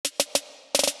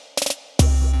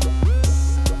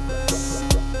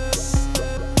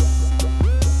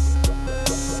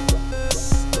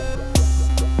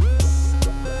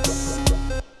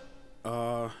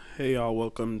Hey y'all,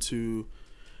 welcome to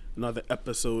another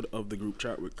episode of the group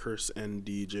chat with Chris and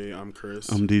DJ. I'm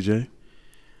Chris. I'm DJ.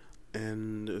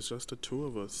 And it's just the two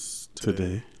of us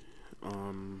today.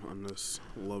 On this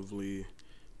lovely,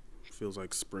 feels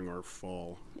like spring or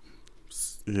fall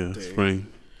Yeah, day. spring.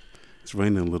 It's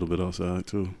raining a little bit outside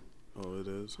too. Oh, it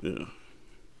is? Yeah.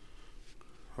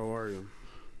 How are you?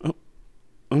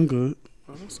 I'm good.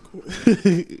 Oh, that's cool.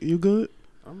 You good?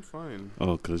 I'm fine.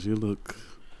 Oh, 'cause you look...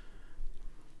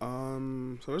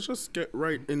 So let's just get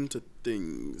right into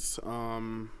things.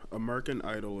 American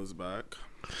Idol is back.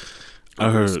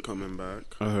 I heard. It's coming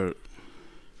back. I heard.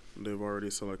 They've already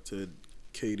selected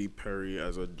Katy Perry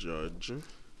as a judge.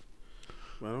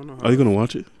 But I don't know how. Are you gonna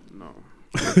watch it? No.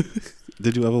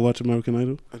 Did you ever watch American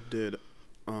Idol? I did.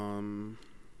 For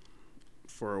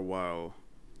a while.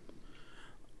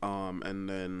 And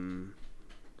then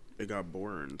it got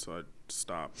boring, so I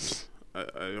stopped.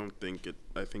 I don't think it.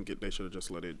 I think they should have just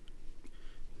let it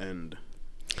end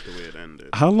the way it ended.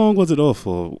 How long was it off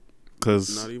for?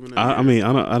 'Cause Not even I mean,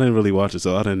 I didn't really watch it,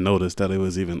 so I didn't notice that it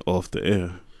was even off the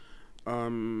air.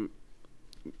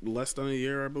 Less than a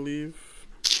year, I believe.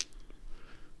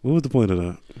 What was the point of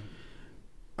that?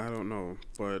 I don't know,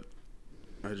 but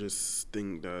I just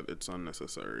think that it's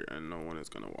unnecessary and no one is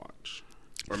gonna watch,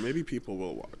 or maybe people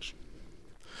will watch.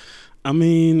 I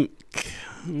mean,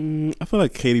 I feel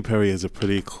like Katy Perry is a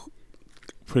pretty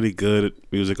good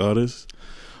music artist,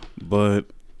 but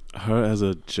her as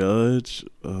a judge,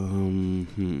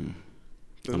 Doesn't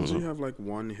she have like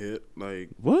one hit? Like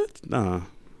what? Nah,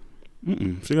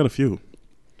 she got a few.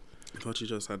 I thought she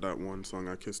just had that one song,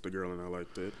 "I Kissed a Girl and I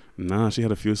Liked It." Nah, she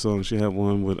had a few songs. She had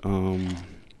one with damn,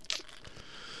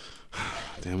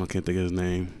 I can't think of his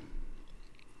name.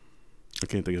 I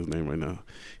can't think of his name right now.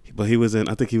 But he was in.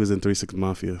 I think he was in 3 6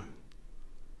 Mafia.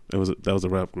 That was a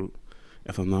rap group.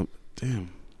 If I'm not, damn,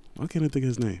 why can't I think of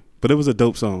his name? But it was a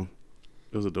dope song.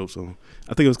 It was a dope song.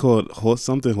 I think it was called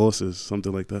Horses,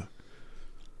 something like that.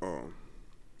 Oh,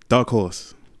 Dark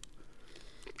Horse.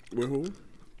 with who?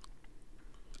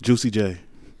 Juicy J.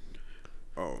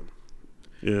 Oh,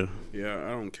 Yeah. yeah. I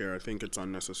don't care. I think it's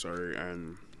unnecessary,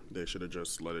 and they should have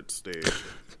just let it stay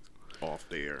off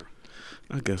the air.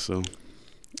 I guess so.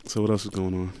 So what else is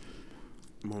going on?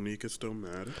 Monique is still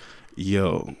mad.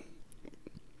 Yo,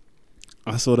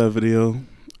 I saw that video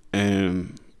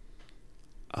and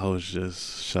I was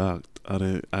just shocked. I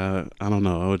don't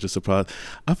know. I was just surprised.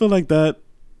 I feel like that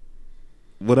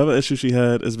whatever issue she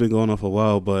had has been going on for a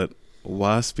while, but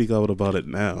why speak out about it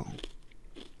now?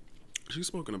 She's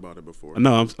spoken about it before.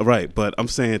 No, I'm right, but I'm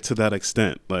saying to that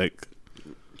extent, like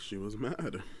She was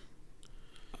mad.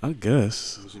 I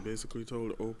guess She basically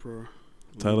told Oprah,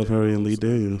 Tyler Perry and Lee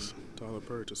Daniels, Tyler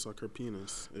Perry to suck her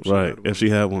penis. if she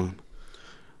had one.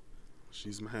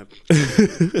 She's mad.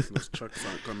 Those trucks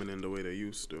aren't coming in the way they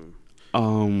used to.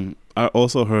 I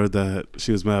also heard that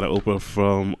she was mad at Oprah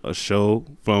from a show.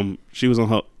 She was on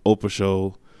her Oprah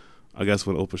show, I guess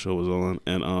when Oprah show was on,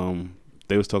 and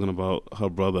they was talking about her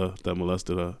brother that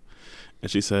molested her,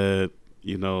 and she said,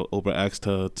 Oprah asked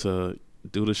her to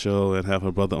do the show and have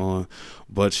her brother on,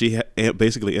 but she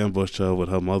basically ambushed her with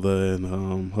her mother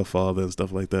and her father and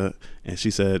stuff like that. And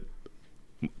she said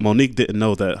Monique didn't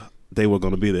know that they were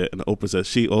going to be there, and Oprah said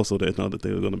she also didn't know that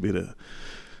they were going to be there.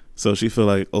 So she feel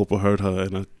like Oprah hurt her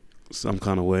in some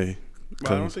kind of way.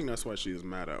 But I don't think that's why she's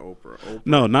mad at Oprah.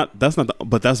 No,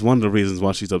 but that's one of the reasons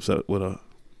why she's upset with her.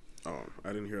 Oh, I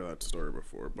didn't hear that story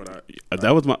before, but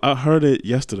I heard it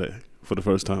yesterday for the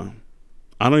first time.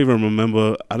 I don't even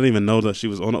remember. I didn't even know that she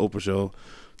was on the Oprah show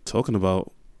talking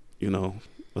about,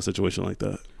 a situation like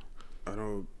that. I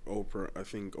know Oprah. I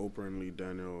think Oprah and Lee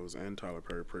Daniels and Tyler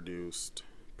Perry produced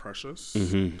Precious,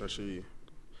 that she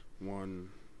won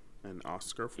an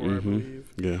Oscar for, I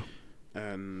believe. Yeah.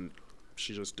 And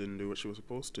she just didn't do what she was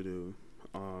supposed to do,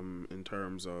 in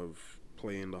terms of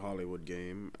playing the Hollywood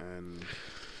game, and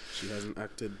she hasn't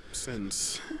acted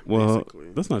since. Well,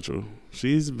 basically. That's not true.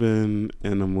 She's been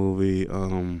in a movie.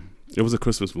 It was a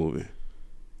Christmas movie.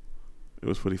 It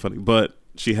was pretty funny, but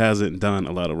she hasn't done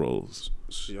a lot of roles.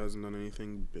 She hasn't done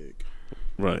anything big.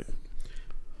 Right.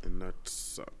 And that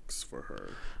sucks for her.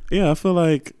 Yeah, I feel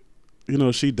like,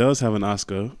 she does have an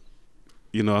Oscar.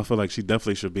 I feel like she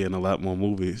definitely should be in a lot more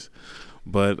movies.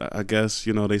 But I guess,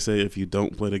 they say if you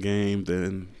don't play the game,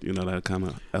 then, that kind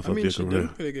of F up your she career.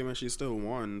 didn't play the game and she still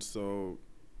won, so...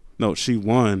 No, she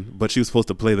won, but she was supposed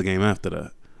to play the game after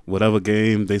that. Whatever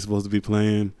game they supposed to be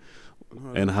playing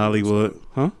in Hollywood.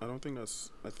 Huh? I don't think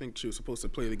that's... I think she was supposed to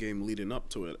play the game leading up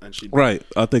to it, and she... Right.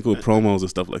 I think with promos and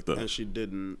stuff like that. And she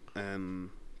didn't, and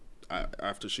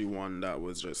after she won, that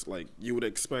was just like... You would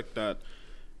expect that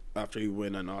after you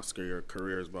win an Oscar, your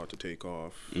career is about to take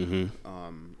off.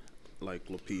 Like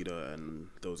Lupita and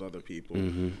those other people.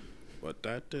 But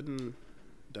that didn't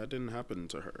happen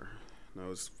to her. That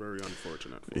was very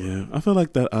unfortunate for her. Yeah, I feel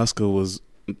like that Oscar was,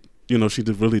 she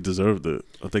really deserved it.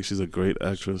 I think she's a great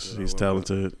actress. She's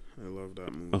talented. I love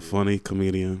that movie. A funny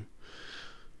comedian.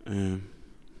 And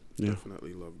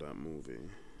definitely love that movie.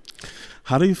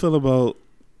 How do you feel about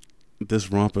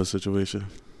this romper situation?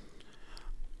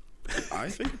 I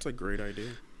think it's a great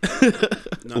idea.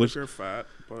 Not if you're fat,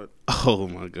 but oh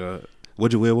my god,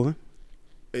 would you wear one?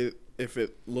 If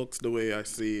it looks the way I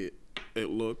see it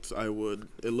looks, I would.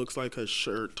 It looks like a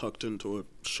shirt tucked into a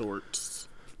shorts.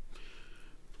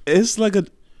 It's like a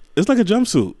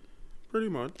jumpsuit. Pretty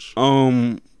much.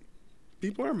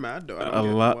 People are mad though. I don't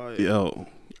get why. Yo,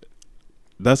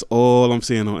 that's all I'm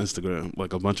seeing on Instagram.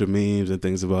 Like a bunch of memes and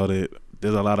things about it.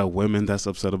 There's a lot of women that's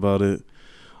upset about it.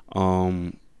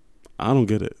 I don't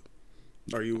get it.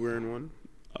 Are you wearing one?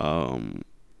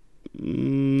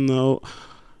 No.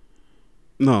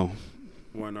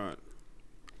 Why not?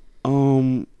 I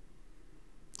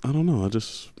don't know.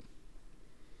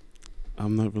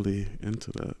 I'm not really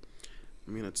into that.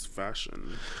 I mean, it's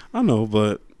fashion. I know,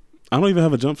 but I don't even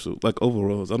have a jumpsuit, like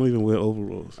overalls. I don't even wear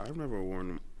overalls. I've never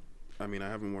worn. I mean, I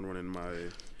haven't worn one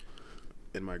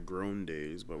in my grown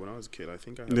days, but when I was a kid, I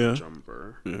think I had a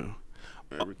jumper. Yeah.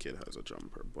 Every kid has a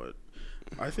jumper, but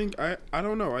I think I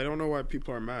don't know. I don't know why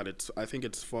people are mad. I think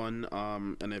it's fun.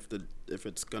 And if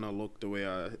it's gonna look the way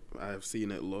I have seen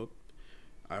it look,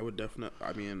 I would definitely.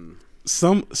 I mean,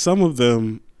 some of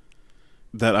them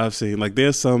that I've seen, like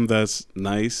there's some that's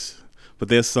nice, but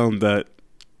there's some that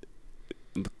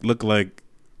look like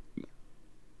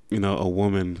a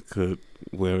woman could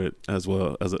wear it as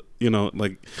well as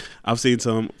like I've seen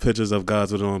some pictures of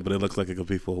guys with it on, but it looks like it could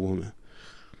be for a woman.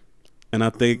 And I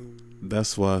think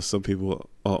that's why some people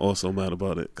are also mad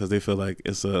about it, because they feel like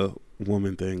it's a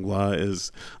woman thing. Why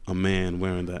is a man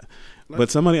wearing that? But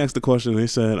somebody asked the question, they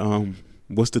said,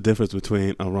 what's the difference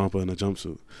between a romper and a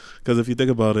jumpsuit? Because if you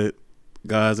think about it,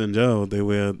 guys in jail, they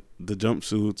wear the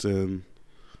jumpsuits and...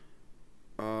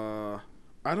 I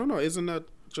don't know. Isn't that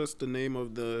just the name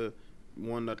of the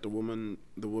one that the women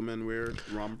wear,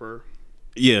 romper?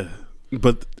 Yeah.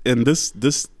 But in this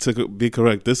to be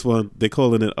correct, this one they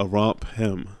calling it a romp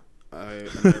hem. I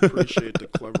appreciate the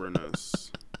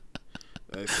cleverness.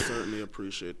 I certainly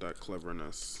appreciate that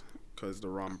cleverness, because the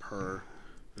romper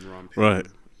and romp hem. Right.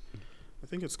 I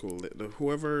think it's cool.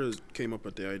 Whoever came up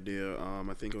with the idea,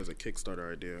 I think it was a Kickstarter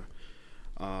idea.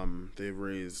 They've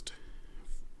raised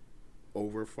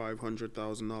over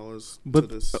 $500,000 to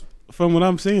this. From what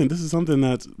I'm seeing, this is something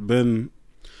that's been.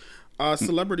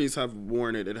 Celebrities have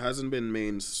worn it. It hasn't been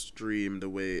mainstream the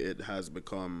way it has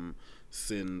become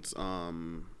since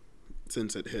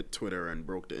it hit Twitter and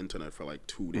broke the internet for like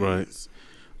 2 days.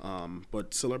 Right.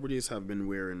 But celebrities have been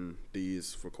wearing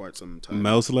these for quite some time.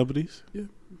 Male celebrities? Yeah.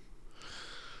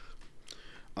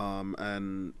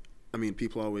 And I mean,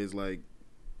 people always like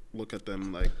look at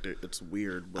them like it's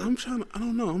weird. But I'm trying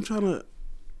to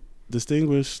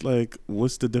distinguish, like,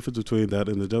 what's the difference between that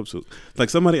and the jumpsuit? Like,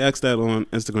 somebody asked that on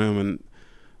Instagram, and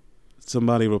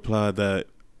somebody replied that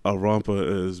a romper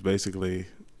is basically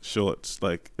shorts.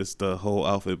 Like, it's the whole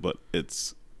outfit, but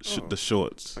it's the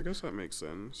shorts. I guess that makes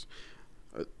sense.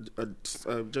 I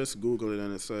just Googled it,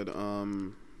 and it said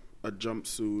a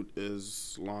jumpsuit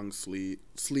is long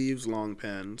sleeves, long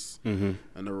pants, and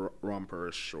a romper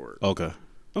is short. Okay,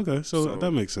 so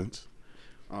that makes sense.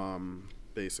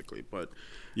 Basically, but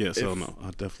yeah, so no,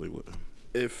 I definitely would.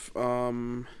 If I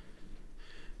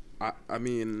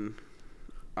mean,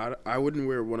 I wouldn't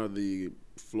wear one of the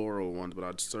floral ones, but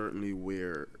I'd certainly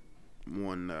wear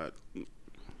one that,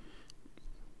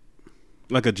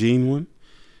 like a jean one.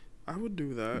 I would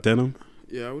do that. Denim.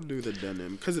 Yeah, I would do the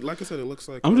denim, because, like I said, it looks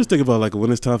like. I'm just thinking about, like,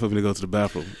 when it's time for me to go to the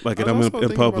bathroom, like, and I'm in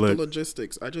public. About the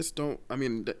logistics. I just don't. I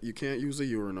mean, you can't use a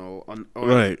urinal.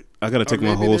 Right. I gotta take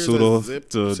my whole suit off to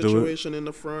do it. Situation in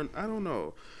the front. I don't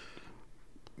know.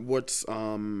 What's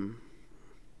I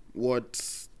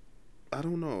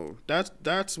don't know.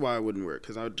 That's why I wouldn't wear it,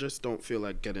 because I just don't feel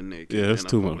like getting naked in a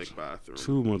public bathroom.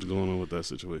 Too much going on with that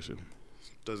situation.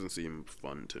 Doesn't seem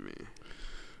fun to me.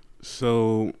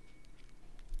 So,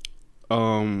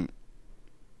 the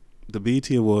BET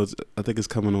Awards, I think, is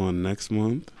coming on next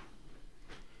month,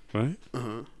 right?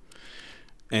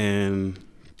 And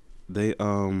they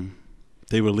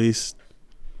released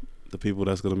the people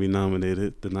that's going to be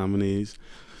nominated, the nominees.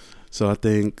 So I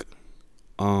think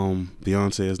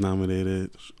Beyonce is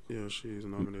nominated. Yeah, she's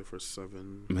nominated for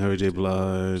 7. Mary J.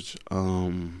 Blige.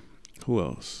 Who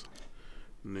else?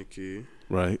 Nicki.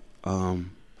 Right.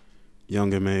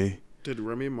 Young M.A. Did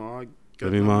Remy Ma get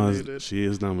Remy Ma, nominated? she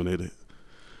is nominated.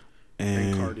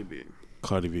 And Cardi B.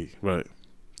 Cardi B, right.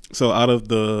 So out of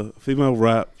the female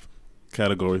rap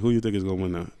category, who do you think is going to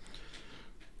win that?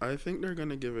 I think they're going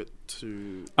to give it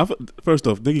to... First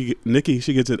off, Nicki,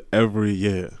 she gets it every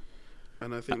year.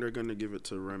 And I think they're going to give it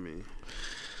to Remy.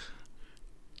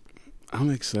 I'm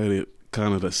excited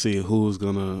kind of to see who's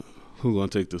gonna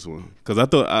take this one. Because I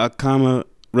thought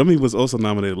Remy was also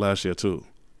nominated last year too.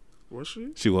 Was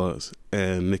she? She was.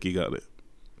 And Nicki got it.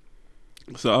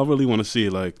 So I really want to see,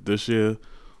 like, this year,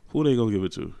 who they going to give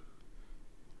it to?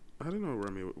 I don't know,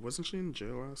 Remy. Wasn't she in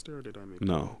jail last year, or did I make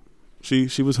No. She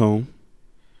was home.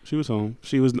 She was home.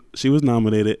 She was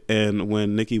nominated, and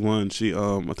when Nicki won, she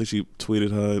I think she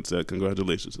tweeted her and said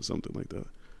congratulations or something like that,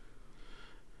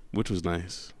 which was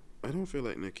nice. I don't feel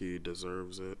like Nicki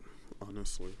deserves it,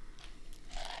 honestly.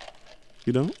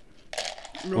 You don't?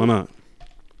 No. Why not?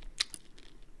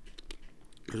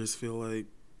 I just feel like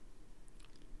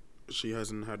she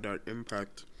hasn't had that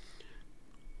impact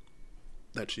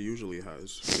that she usually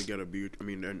has to get a beauty. I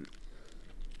mean, and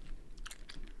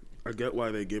I get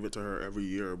why they give it to her every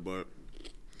year, but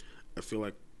I feel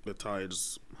like the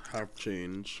tides have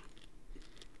changed,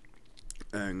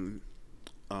 and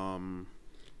there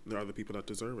are other people that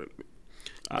deserve it.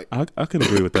 I can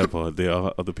agree with that part. There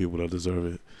are other people that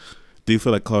deserve it. Do you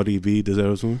feel like Cardi B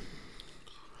deserves one?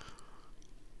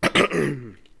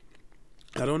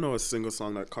 I don't know a single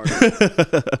song that Cardi.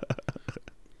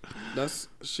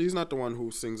 She's not the one who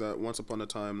sings that Once Upon a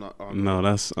Time. No,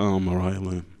 that's Mariah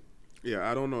Lynn. Yeah,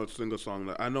 I don't know a single song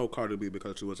that I know Cardi B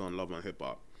because she was on Love and Hip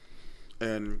Hop,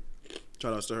 and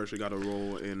shout outs to her. She got a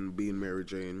role in Being Mary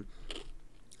Jane,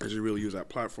 and she really used that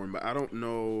platform. But I don't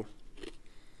know.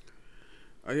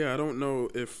 I don't know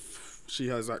if she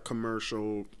has that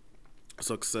commercial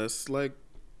success like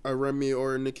a Remy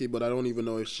or a Nicki. But I don't even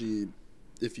know if you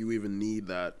even need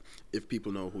that if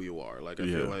people know who you are. Like I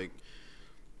feel like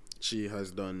she has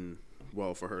done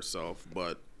well for herself,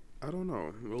 but I don't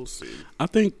know. We'll see. I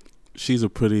think she's a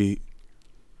pretty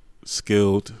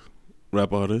skilled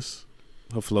rap artist.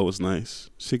 Her flow is nice.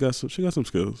 She got some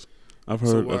skills. I've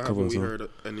heard a couple of songs. Heard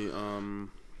any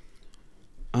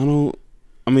I don't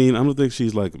think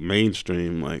she's like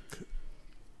mainstream like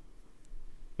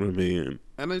Remy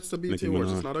and it's the BET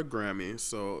Awards. It's not a Grammy,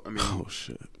 so I mean. Oh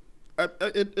shit.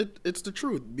 It's the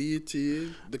truth. BET,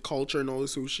 the culture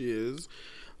knows who she is,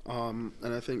 and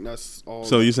I think that's all.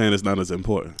 So you're saying it's not as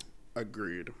important?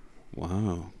 Agreed.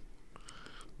 Wow.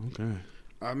 Okay.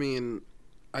 I mean,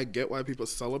 I get why people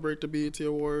celebrate the BET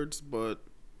Awards, but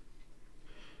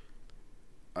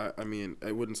I mean,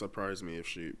 it wouldn't surprise me if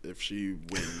she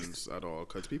wins at all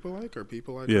because people like her.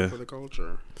 People like her for the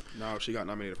culture. Now, if she got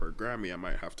nominated for a Grammy, I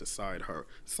might have to side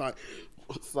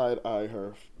eye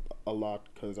her a lot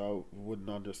because I wouldn't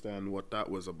understand what that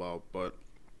was about. But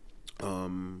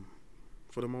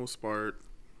for the most part,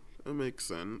 it makes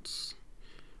sense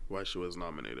why she was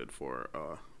nominated for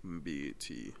a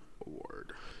BET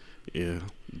award. Yeah,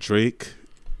 Drake,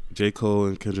 J. Cole,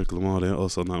 and Kendrick Lamar, they're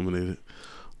also nominated.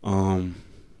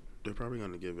 They're probably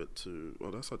going to give it to...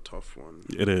 Well, that's a tough one.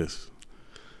 It is.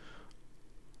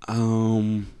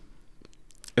 If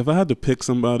I had to pick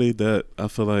somebody that I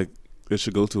feel like it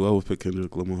should go to, I would pick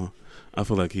Kendrick Lamar. I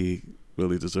feel like he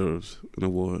really deserves an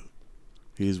award.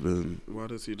 He's been... Why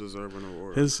does he deserve an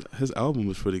award? His album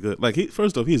was pretty good. Like,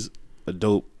 first off, he's a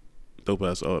dope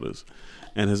ass artist,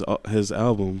 and his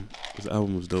album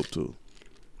was dope too.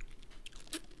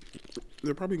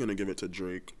 They're probably going to give it to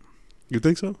Drake. You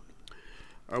think so?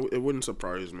 It wouldn't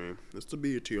surprise me. It's the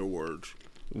BET Awards.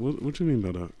 What you mean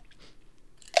by that?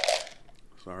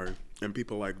 Sorry. And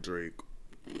people like Drake.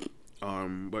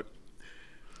 But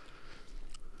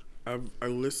I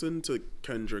listened to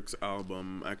Kendrick's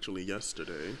album actually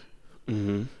yesterday.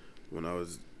 Mm-hmm. When I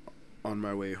was on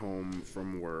my way home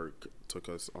from work. It took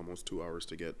us almost 2 hours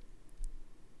to get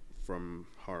from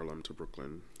Harlem to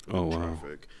Brooklyn. Oh, wow.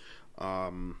 Traffic.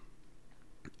 And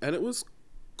it was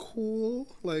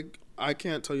cool. Like, I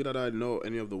can't tell you that I know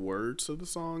any of the words of the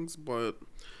songs, but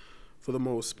for the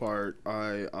most part,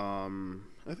 I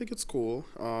think it's cool.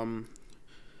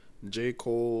 J.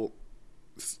 Cole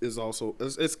is also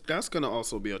that's gonna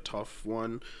also be a tough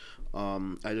one. I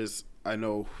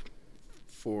know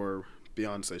for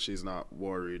Beyonce, she's not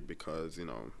worried because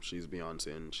she's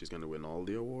Beyonce and she's gonna win all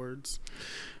the awards.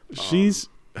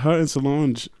 Her and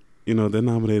Solange, they're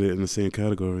nominated in the same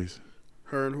categories.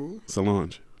 Her and who?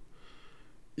 Solange.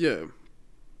 Yeah,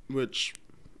 which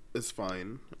is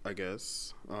fine, I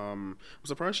guess. I'm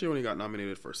surprised she only got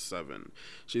nominated for 7.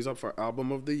 She's up for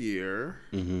Album of the Year.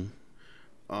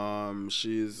 Mm-hmm.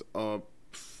 She's up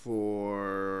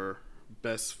for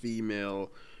best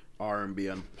female R&B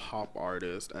and pop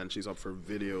artist, and she's up for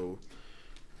video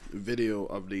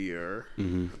of the year.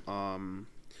 Mm-hmm.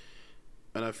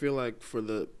 And I feel like for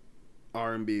the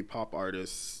R&B pop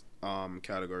artist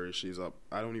category, she's up.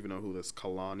 I don't even know who this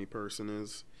Kalani person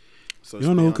is. So you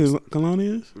don't know who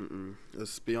Kalani is?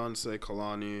 It's Beyonce,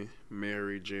 Kalani,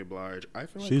 Mary J. Blige. I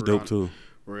feel like she's dope too.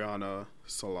 Rihanna,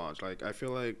 Solange. Like, I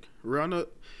feel like Rihanna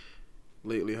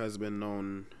lately has been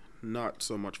known not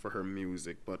so much for her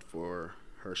music, but for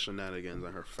her shenanigans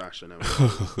and her fashion. And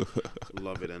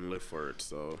love it and live for it.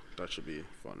 So that should be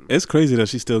fun. It's crazy that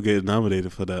she still gets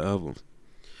nominated for that album.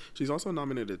 She's also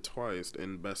nominated twice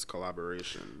in Best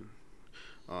Collaboration.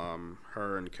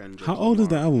 Her and Kendrick. How old is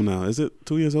the album now? Is it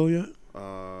 2 years old yet?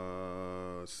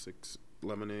 6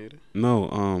 Lemonade.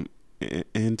 No,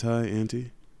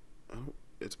 anti.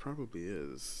 It probably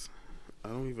is. I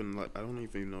don't even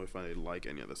know if I like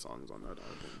any of the songs on that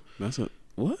album. That's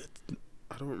what?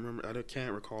 I don't remember. I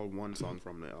can't recall one song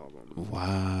from the album.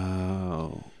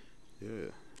 Wow.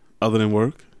 Yeah. Other than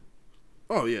Work?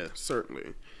 Oh yeah,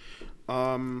 certainly.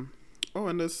 And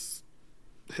this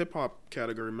hip hop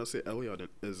category, Missy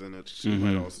Elliott is in it. She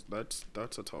might also. That's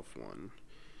a tough one.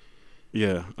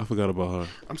 Yeah, I forgot about her.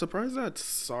 I'm surprised that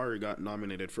Sorry got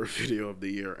nominated for Video of the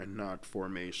Year and not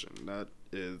Formation. That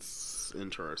is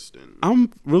interesting.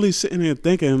 I'm really sitting here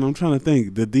thinking, I'm trying to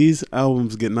think, did these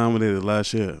albums get nominated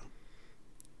last year?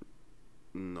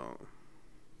 No.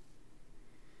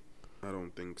 I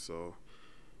don't think so.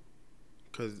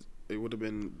 Because it would have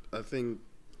been, I think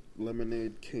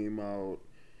Lemonade came out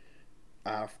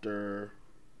in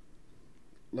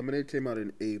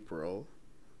April.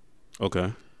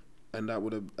 Okay. And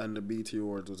the BET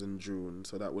Awards was in June,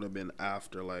 so that would have been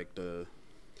after like the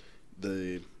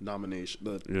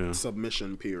nomination,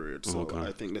 submission period. So okay.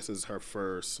 I think this is her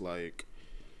first like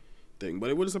thing, but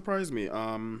it would surprise me.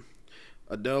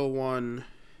 Adele won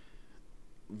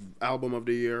Album of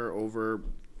the Year over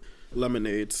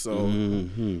Lemonade, so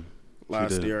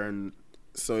last year, and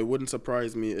so it wouldn't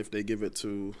surprise me if they give it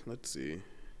to. Let's see,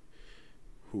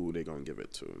 who they gonna give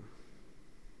it to.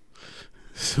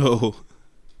 So.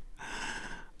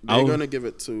 They're going to give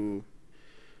it to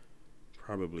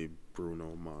probably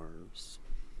Bruno Mars.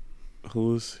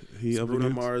 Who's he up Bruno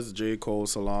against? Mars, J. Cole,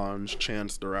 Solange,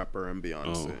 Chance the Rapper, and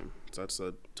Beyonce. So that's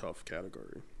a tough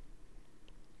category.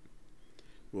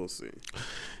 We'll see.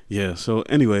 Yeah, so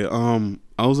anyway, I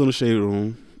was in the Shade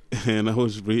Room, and I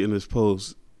was reading this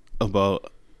post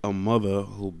about a mother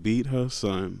who beat her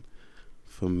son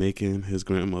for making his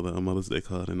grandmother a Mother's Day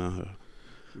card and not her.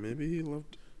 Maybe he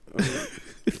loved...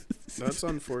 that's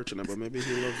unfortunate, but maybe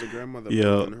he loves the grandmother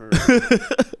more than her.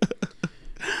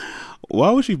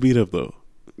 Why would she beat up though?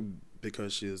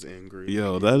 Because she is angry.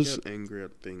 Yo, that's get angry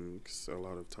at things a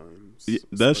lot of times. Yeah,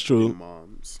 that's true.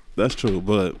 Moms. That's true,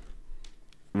 but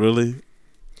really,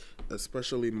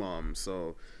 especially moms.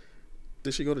 So,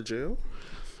 did she go to jail?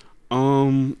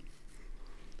 I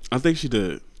think she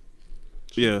did.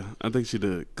 Yeah, I think she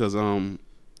did because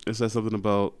it said something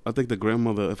about, I think the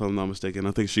grandmother, if I'm not mistaken,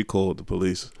 I think she called the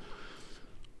police.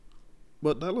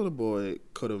 But that little boy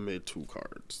could have made 2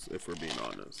 cards, if we're being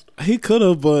honest. He could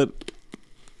have, but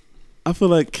I feel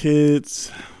like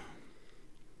kids...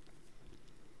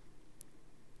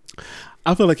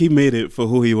 I feel like he made it for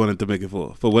who he wanted to make it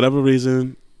for. For whatever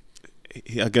reason,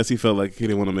 I guess he felt like he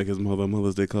didn't want to make his mother a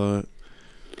Mother's Day card.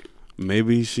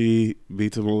 Maybe she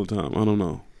beats him all the time. I don't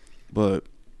know. But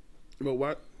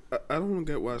why... I don't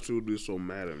get why she would be so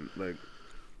mad at him. Like,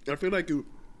 I feel like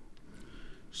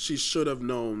she should have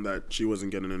known that she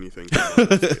wasn't getting anything.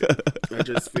 I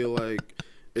just feel like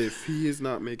if he is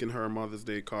not making her a Mother's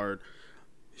Day card,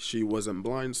 she wasn't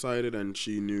blindsided and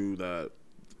she knew that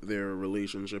their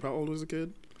relationship. How old was the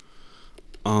kid?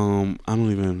 I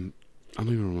don't even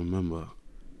remember.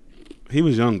 He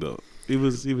was young though. He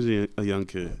was a young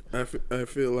kid. I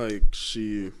feel like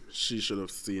she should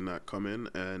have seen that coming,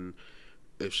 and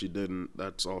if she didn't,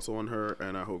 that's also on her,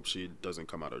 and I hope she doesn't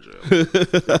come out of jail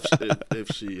if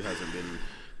she hasn't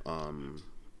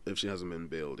been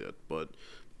bailed yet. But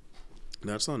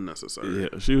that's unnecessary.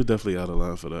 Yeah, she was definitely out of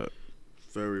line for that.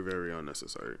 Very, very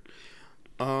unnecessary.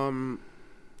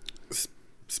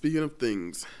 Speaking of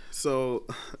things, so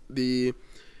there's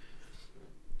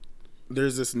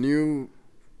this new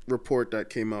report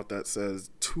that came out that says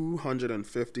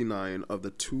 259 of the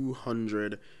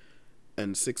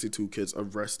 262 kids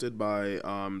arrested by the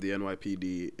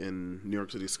NYPD in New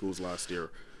York City schools last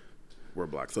year were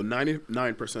black. So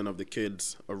 99% of the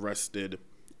kids arrested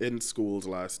in schools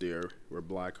last year were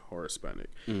black or Hispanic.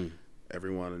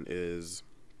 Everyone is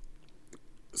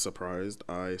surprised.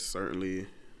 I certainly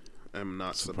am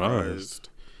not surprised.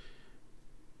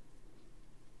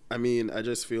 I mean, I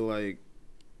just feel like,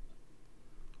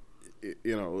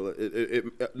 you know,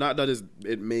 it not that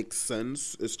it makes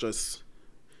sense. It's just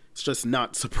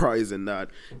not surprising that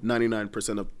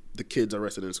 99% of the kids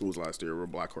arrested in schools last year were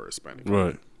Black or Hispanic.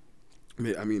 Right.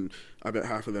 I mean, I bet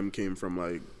half of them came from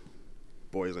like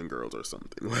boys and girls or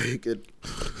something. Like it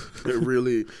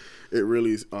really,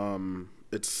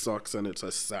 it sucks, and it's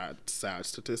a sad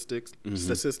statistic,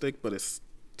 but it's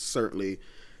certainly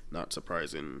not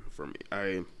surprising for me.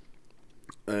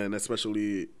 And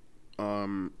especially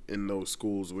in those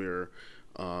schools where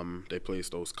they place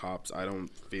those cops, I don't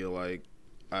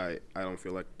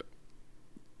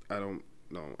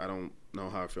know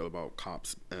how I feel about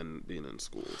cops and being in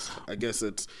schools. I guess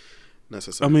it's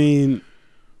necessary. I mean,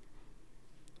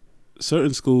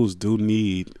 certain schools do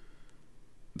need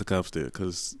the cops there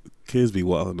because kids be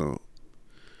wilding out,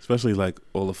 especially like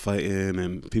all the fighting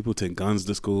and people take guns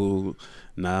to school,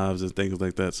 knives and things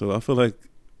like that. So I feel like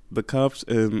the cops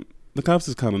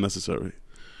is kind of necessary.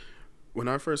 When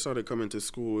I first started coming to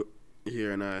school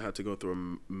here and I had to go through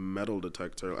a metal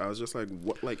detector, I was just like,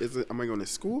 what? Like, am I going to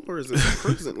school or is it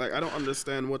prison? Like, I don't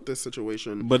understand what this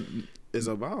situation is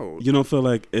about. You don't feel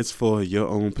like it's for your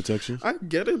own protection? I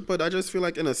get it, but I just feel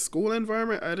like in a school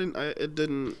environment, it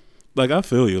didn't. Like, I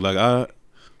feel you. Like,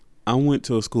 I went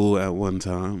to a school at one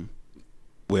time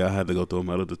where I had to go through a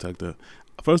metal detector.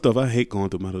 First off, I hate going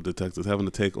through metal detectors, having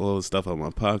to take all the stuff out of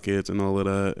my pockets and all of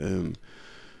that, and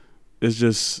it's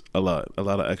just a lot of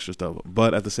extra stuff.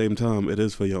 But at the same time, it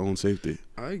is for your own safety.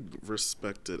 I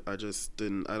respect it. I just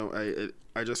didn't.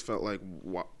 I just felt like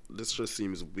this just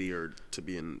seems weird to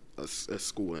be in a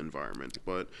school environment.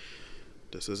 But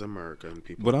this is America, and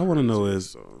people. What I want to know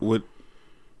is with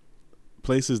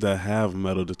places that have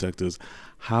metal detectors,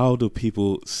 how do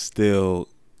people still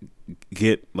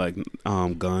get like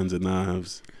guns and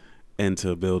knives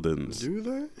into buildings? Do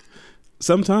they?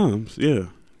 Sometimes, yeah.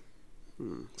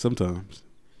 Sometimes,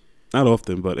 not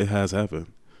often, but it has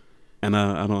happened, and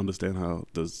I don't understand how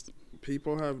does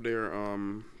people have their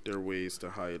ways to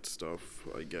hide stuff.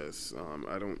 I guess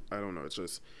I don't know. It's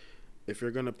just if you're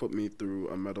gonna put me through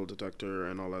a metal detector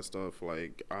and all that stuff,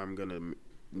 like I'm gonna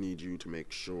need you to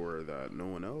make sure that no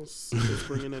one else is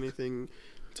bringing anything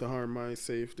to harm my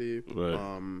safety. Right.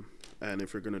 And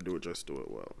if you're gonna do it, just do it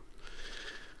well.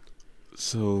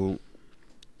 So.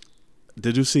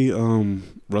 Did you see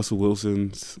Russell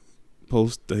Wilson's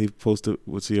post that he posted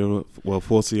with Sierra,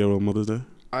 for Sierra Mother's Day?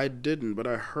 I didn't, but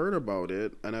I heard about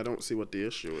it, and I don't see what the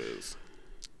issue is.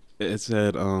 It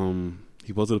said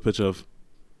he posted a picture of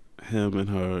him and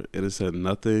her, and it said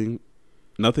nothing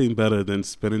better than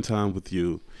spending time with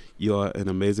you. You are an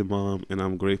amazing mom, and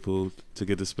I'm grateful to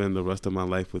get to spend the rest of my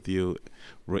life with you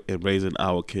and raising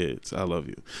our kids. I love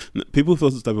you. People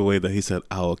feel some type of way that he said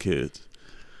our kids.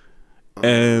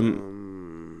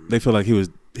 And they feel like he's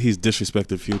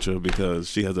disrespected Future because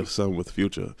she has a son with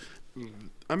Future.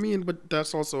 I mean, but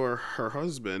that's also her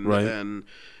husband, right? And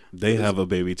they have a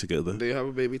baby together.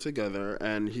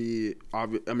 And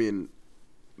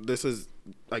this is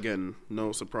again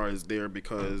no surprise there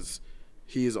because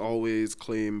he's always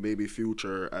claimed baby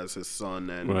Future as his son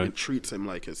and treats him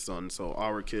like his son. So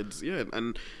our kids, yeah,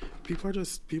 and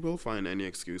people find any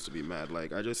excuse to be mad.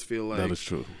 Like I just feel like that is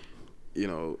true. You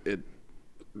know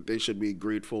they should be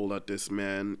grateful that this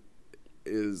man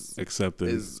is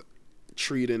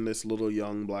treating this little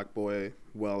young black boy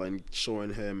well and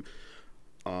showing him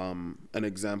an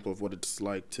example of what it's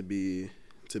like to be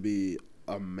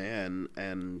a man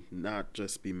and not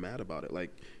just be mad about it.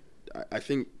 Like I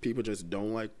think people just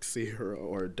don't like Sierra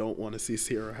or don't want to see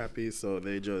Sierra happy, so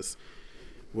they just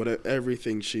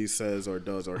everything she says or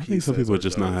does or I think some people are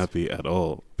just not happy at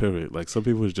all. Period. Like some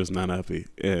people are just not happy,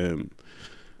 and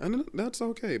that's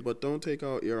okay, but don't take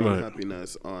out your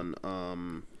unhappiness on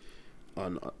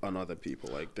other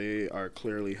people. Like they are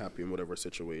clearly happy in whatever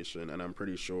situation, and I'm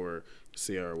pretty sure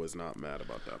Sierra was not mad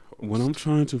about that post. What I'm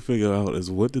trying to figure out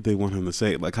is what did they want him to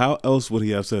say? Like how else would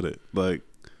he have said it? Like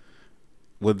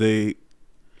did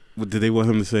they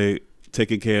want him to say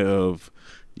taking care of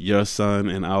your son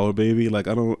and our baby? Like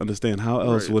I don't understand how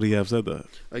else would he have said that?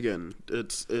 Again,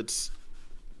 it's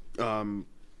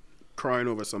crying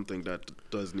over something that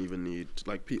doesn't even need,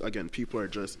 like, people are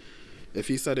just, if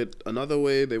he said it another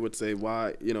way, they would say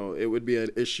why, it would be an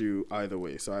issue either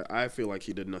way. So I feel like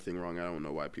he did nothing wrong. I don't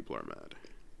know why people are mad.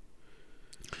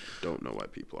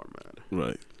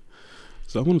 Right.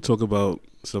 So I want to talk about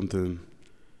something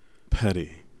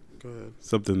petty. Go ahead.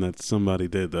 Something that somebody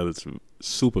did that is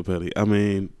super petty. I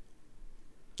mean,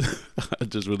 I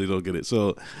just really don't get it.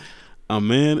 So a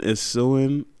man is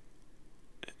suing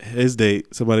his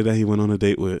date, somebody that he went on a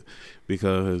date with,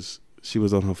 because she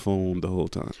was on her phone the whole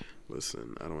time.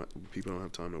 Listen, people don't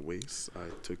have time to waste. I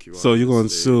took you out. So you're going to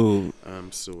sue?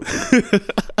 I'm suing.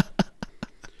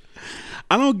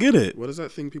 I don't get it. What is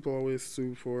that thing people always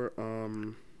sue for?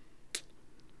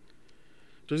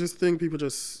 There's this thing people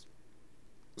just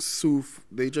sue.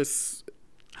 They just.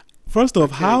 First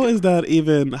off, how did that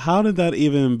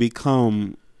even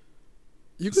become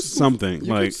something?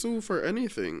 You could sue for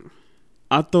anything.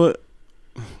 I thought,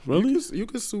 really? You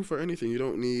could sue for anything. You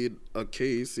don't need a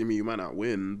case. I mean, you might not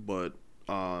win, but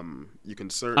you can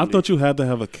certainly. I thought you had to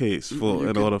have a case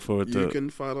order for it to. You can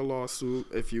file a lawsuit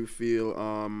if you feel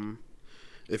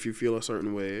a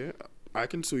certain way. I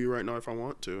can sue you right now if I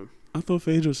want to. I thought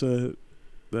Phaedra said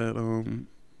that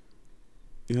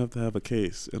you have to have a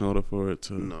case in order for it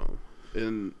to. No,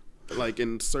 in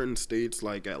certain states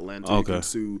like Atlanta, you can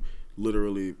sue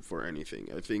literally for anything.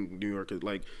 I think New York is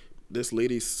like. This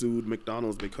lady sued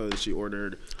McDonald's because she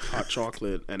ordered hot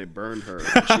chocolate and it burned her.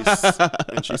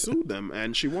 And she sued them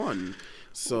and she won.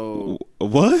 So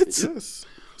what? Yes.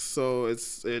 So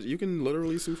you can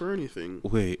literally sue for anything.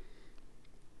 Wait.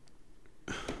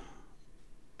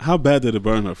 How bad did it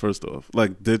burn her? First off,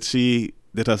 like, did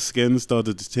her skin start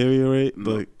to deteriorate?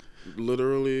 No, like,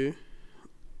 literally,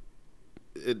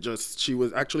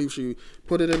 she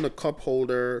put it in the cup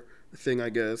holder thing, I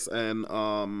guess, and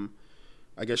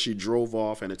I guess she drove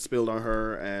off and it spilled on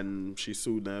her and she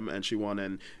sued them and she won,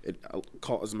 and it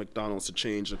caused McDonald's to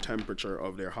change the temperature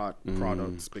of their hot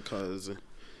products because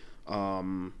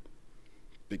that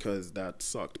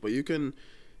sucked. But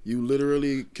you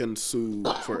literally can sue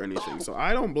for anything. So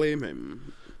I don't blame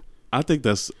him. I think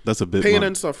that's a bit pain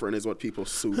and suffering is what people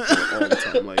sue for all the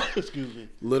time. Like, excuse me.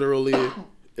 Literally,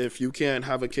 if you can't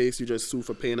have a case, you just sue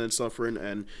for pain and suffering.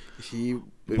 And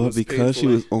but because she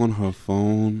was on her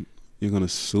phone, you're gonna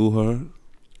sue her?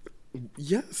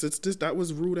 Yes, that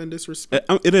was rude and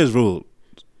disrespectful. It is rude.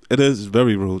 It is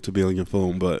very rude to be on your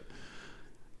phone, but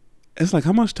it's like,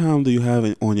 how much time do you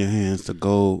have on your hands to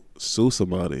go sue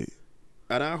somebody?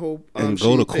 And I hope go to she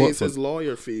court pays his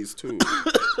lawyer fees too.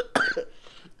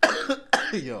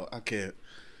 Yo, I can't.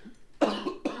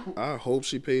 I hope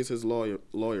she pays his lawyer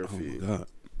fee. Oh my God.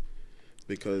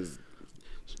 Because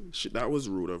that was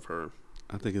rude of her.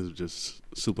 I think it's just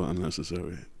super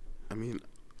unnecessary. I mean,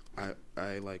 I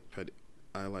like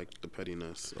the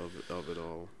pettiness of it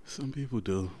all. Some people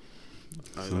do.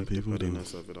 The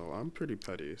pettiness of it all. I'm pretty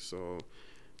petty, so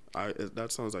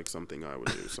that sounds like something I would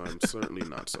do. So I'm certainly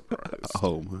not surprised.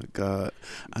 Oh my God,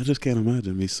 I just can't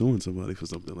imagine me suing somebody for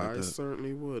something like that. I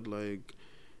certainly would. Like,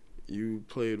 you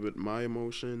played with my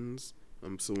emotions.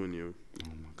 I'm suing you.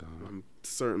 Oh my God. I'm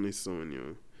certainly suing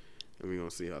you, and we're gonna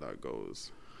see how that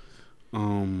goes.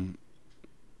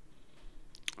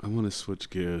 I want to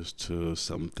switch gears to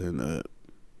something that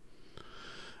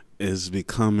is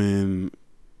becoming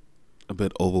a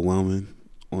bit overwhelming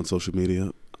on social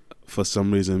media. For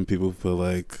some reason, people feel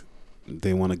like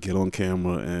they want to get on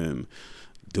camera and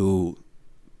do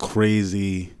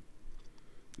crazy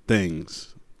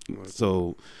things.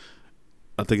 So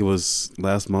I think it was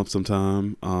last month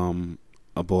sometime,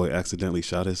 a boy accidentally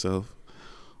shot himself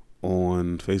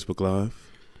on Facebook Live.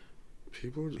 He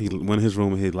went in his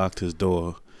room and he locked his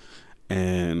door,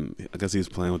 and I guess he was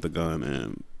playing with the gun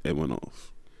and it went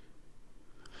off.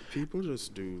 People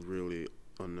just do really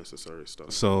unnecessary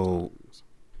stuff. So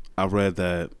I read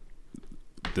that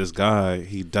this guy,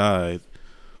 he died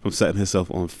from setting himself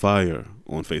on fire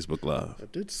on Facebook Live. I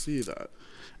did see that.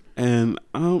 And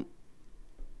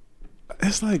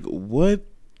it's like, what?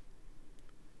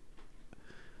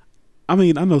 I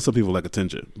mean, I know some people like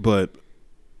attention, but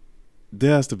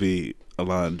there has to be a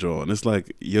line drawn. It's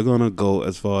like, you're going to go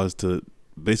as far as to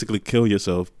basically kill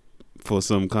yourself for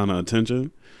some kind of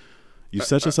attention. You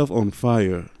set yourself on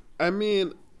fire. I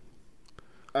mean,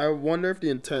 I wonder if the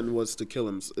intent was to kill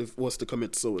him, if was to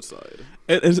commit suicide.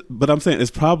 But I'm saying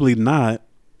it's probably not.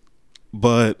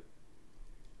 But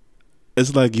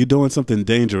it's like you're doing something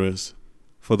dangerous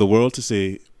for the world to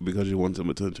see because you want some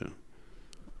attention.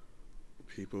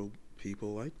 People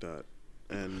like that,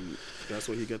 and that's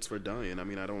what he gets for dying. I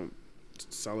mean, I don't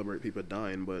celebrate people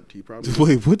dying, but he probably.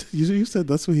 Wait, what? You said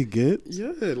that's what he gets?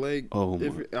 Yeah, like,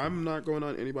 if I'm not going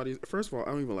on anybody's. First of all,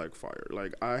 I don't even like fire.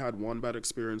 Like, I had one bad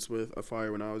experience with a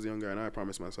fire when I was younger, and I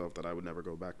promised myself that I would never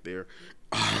go back there.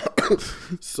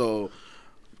 So,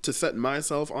 to set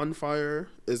myself on fire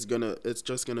it's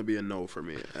just gonna be a no for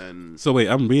me. And so wait,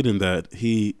 I'm reading that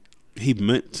he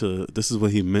meant to. This is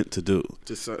what he meant to do.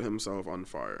 To set himself on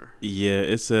fire. Yeah,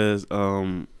 it says.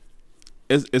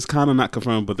 It's kind of not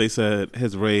confirmed, but they said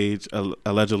his rage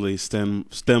allegedly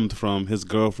stemmed from his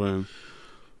girlfriend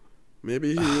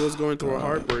Maybe he was going through a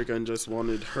heartbreak and just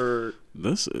wanted her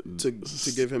to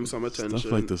give him some attention.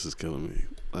 Stuff like this is killing me.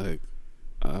 Like,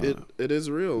 it is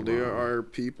real. Wow. There are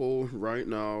people right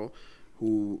now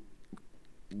who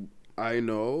I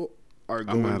know are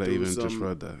going through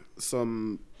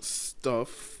some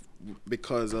stuff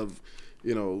because of,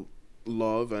 you know,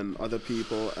 love and other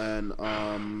people, and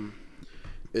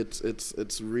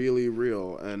it's really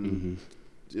real. And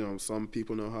you know, some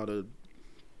people know how to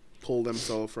pull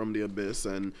themselves from the abyss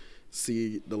and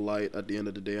see the light at the end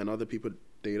of the day, and other people,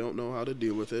 they don't know how to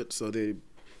deal with it, so they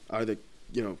either,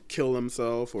 you know, kill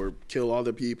themselves or kill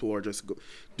other people, or just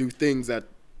do things that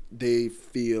they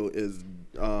feel is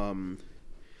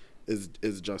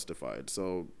justified.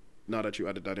 So now that you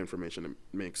added that information, it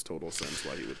makes total sense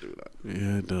why you would do that.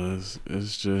 Yeah, it does.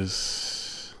 It's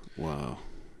just wow.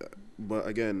 But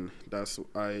again,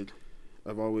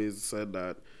 I've always said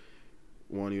that,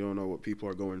 one, you don't know what people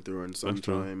are going through, and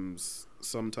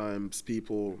sometimes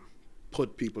people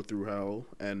put people through hell,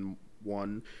 and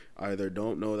one, either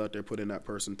don't know that they're putting that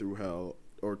person through hell,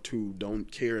 or two, don't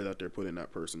care that they're putting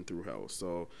that person through hell.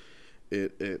 So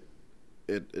it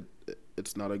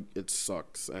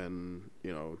sucks, and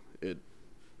you know,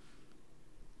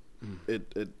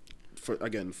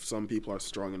 some people are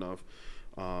strong enough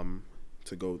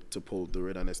to pull through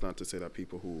it, and it's not to say that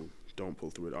people who don't pull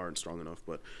through it aren't strong enough,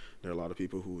 but there are a lot of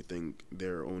people who think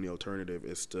their only alternative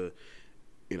is to,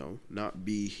 you know, not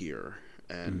be here,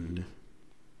 and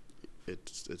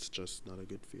it's just not a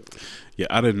good feeling. Yeah,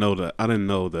 I didn't know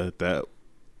that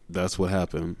that's what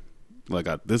happened. Like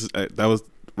that was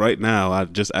right now. I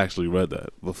just actually read that.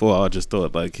 Before, I just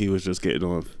thought like he was just getting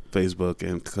on Facebook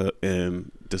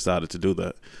and decided to do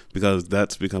that, because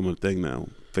that's become a thing now.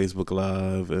 Facebook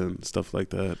Live and stuff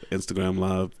like that, Instagram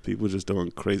Live, people just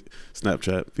doing crazy,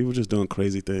 Snapchat, people just doing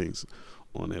crazy things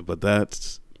on there. But that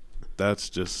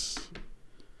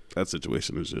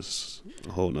situation is just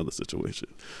a whole nother situation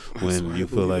when you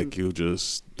feel like you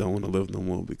just don't want to live no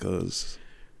more because,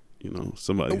 you know,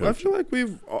 somebody hurt you. I feel like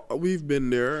we've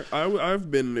been there.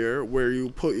 I've been there, where you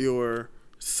put your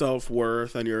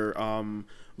self-worth and your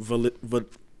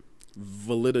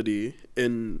validity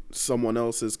in someone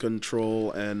else's control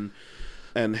and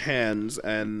hands,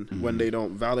 and when they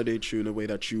don't validate you in a way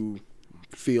that you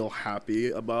feel happy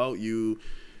about, you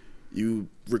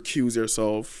recuse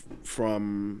yourself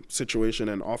from situation,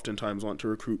 and oftentimes want to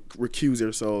recuse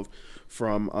yourself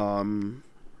from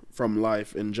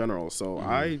life in general. So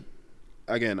I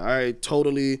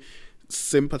totally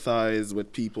sympathize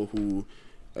with people who,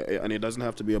 and it doesn't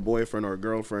have to be a boyfriend or a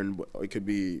girlfriend, but it could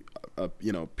be a,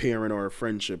 you know, parent or a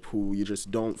friendship, who you just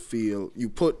don't feel, you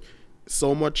put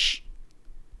so much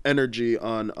energy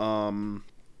on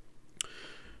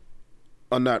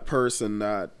that person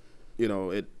that, you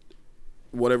know,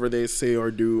 whatever they say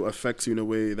or do affects you in a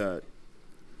way that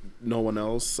no one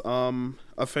else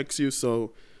affects you.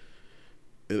 So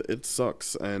it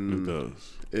sucks, and it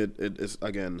does. It is,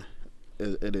 again,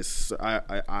 it is.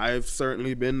 I've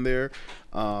certainly been there,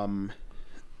 and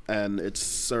it's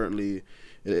certainly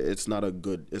it's not a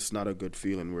good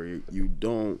feeling where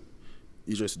you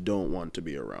just don't want to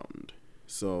be around.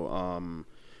 So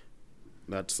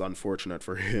that's unfortunate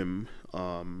for him,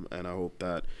 and I hope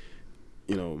that,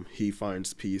 you know, he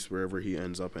finds peace wherever he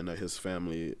ends up, and that his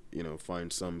family, you know,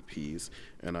 finds some peace.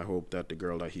 And I hope that the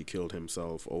girl that he killed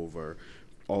himself over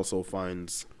also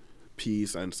finds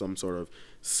peace and some sort of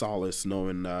solace,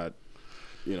 knowing that,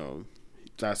 you know,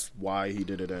 that's why he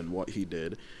did it and what he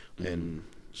did, and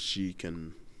she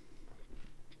can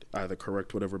either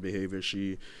correct whatever behavior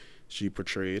she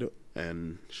portrayed,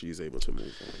 and she's able to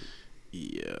move on.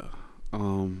 Yeah. I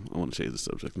want to change the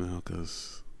subject now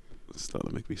because it's starting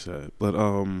to make me sad. But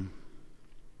how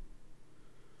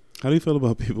do you feel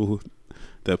about people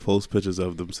that post pictures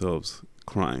of themselves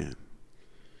crying?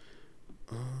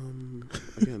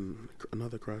 Again,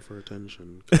 another cry for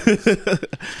attention.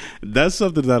 That's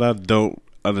something that I don't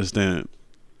understand.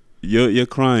 You're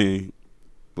crying,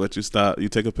 but you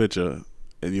take a picture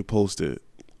and you post it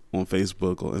on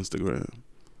Facebook or Instagram.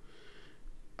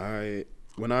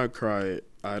 When I cry,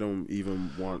 I don't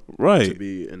even want to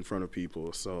be in front of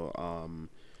people. So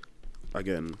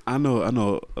again, I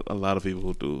know a lot of people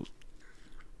who do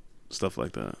stuff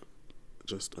like that.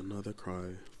 Just another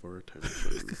cry for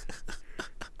attention.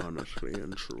 Honestly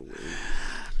and truly,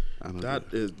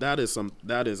 that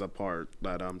is a part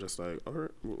that I'm just like,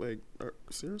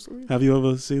 seriously? Have you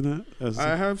ever seen that?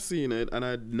 I have seen it, and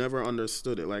I never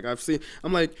understood it. Like,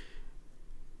 I'm like,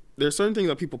 there's certain things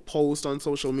that people post on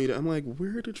social media. I'm like,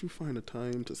 where did you find the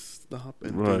time to stop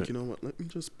and think, you know what? Let me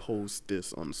just post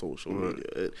this on social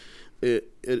media.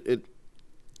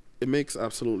 it makes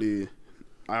absolutely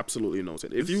no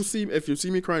sense. If you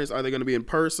see me crying, it's either going to be in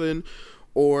person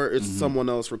or it's someone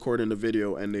else recording the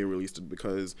video and they released it,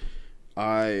 because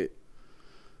I'm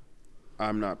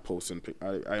not posting.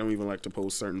 I don't even like to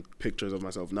post certain pictures of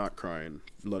myself not crying,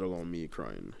 let alone me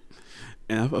crying.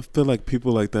 And I feel like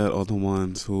people like that are the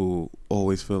ones who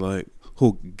always feel like,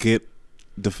 who get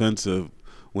defensive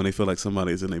when they feel like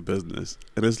somebody's in their business.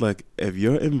 And it's like, if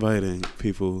you're inviting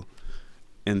people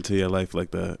into your life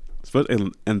like that,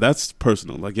 and that's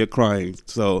personal, like you're crying,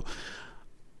 so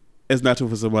it's natural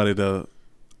for somebody to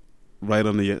write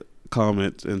under your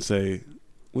comment and say,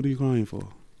 what are you crying for?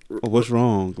 Or what's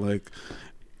wrong? Like,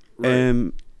 right.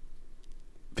 And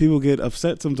people get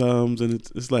upset sometimes, and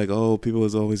it's like, oh, people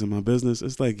is always in my business.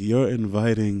 It's like, you're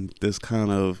inviting this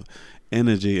kind of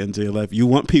energy into your life. You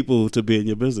want people to be in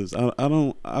your business.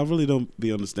 I really don't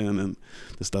be understanding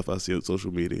the stuff I see on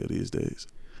social media these days.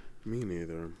 Me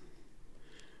neither.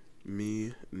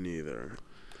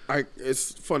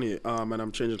 It's funny, and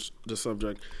I'm changing the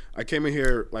subject. I came in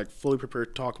here like fully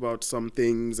prepared to talk about some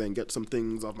things and get some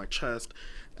things off my chest,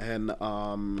 and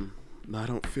I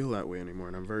don't feel that way anymore,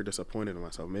 and I'm very disappointed in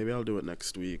myself. Maybe I'll do it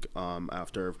next week,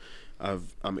 after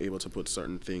I'm able to put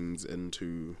certain things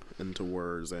into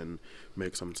words and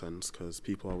make some sense, because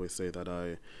people always say that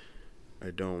I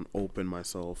don't open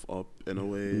myself up in a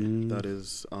way that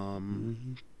is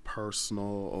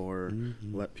personal or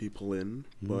let people in,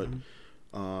 but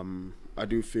I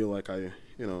do feel like I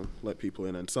let people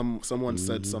in, and someone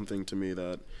said something to me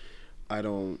that I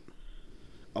don't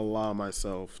allow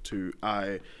myself to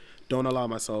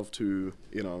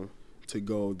to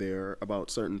go there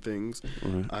about certain things,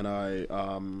 right. And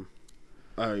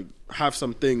I have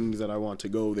some things that I want to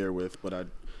go there with, but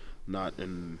I'm not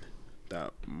in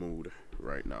that mood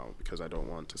right now, because I don't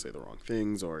want to say the wrong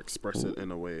things or express it in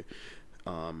a way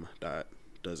that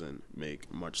doesn't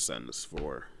make much sense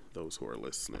for those who are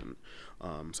listening. So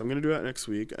I'm going to do that next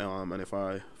week, and if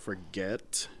I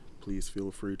forget, please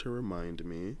feel free to remind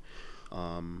me.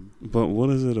 But what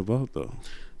is it about, though?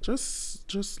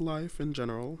 Just life in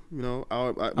general,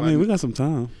 I mean, we got some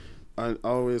time. I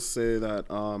always say that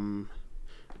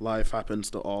life happens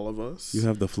to all of us. You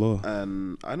have the floor.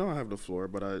 And I know I have the floor,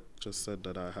 but I just said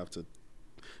that I have to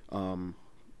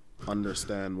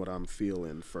understand what I'm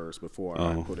feeling first before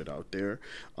I put it out there.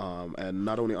 And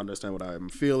not only understand what I'm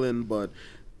feeling, but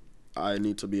I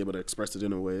need to be able to express it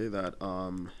in a way that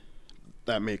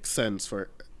that makes sense for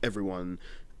everyone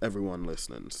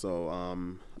listening.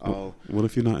 So what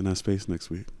if you're not in that space next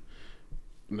week?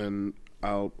 Then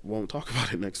won't talk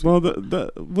about it next week. Well,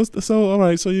 all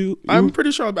right. So I'm pretty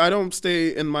sure I don't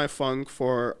stay in my funk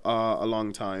for a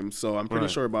long time. So I'm pretty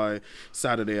sure by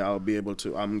Saturday I'll be able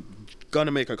to. I'm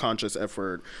gonna make a conscious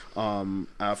effort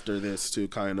after this to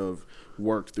kind of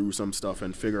work through some stuff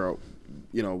and figure out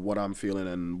what I'm feeling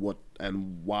and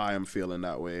why I'm feeling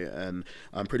that way. And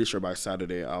I'm pretty sure by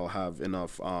Saturday I'll have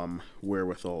enough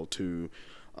wherewithal to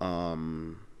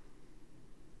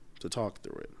talk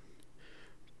through it.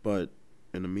 But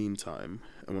in the meantime,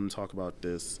 I want to talk about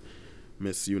this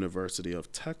Miss University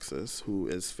of Texas who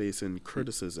is facing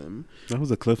criticism. That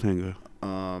was a cliffhanger.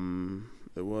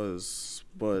 It was,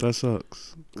 but that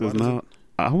sucks. Because now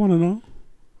I want to know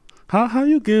how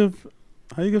you give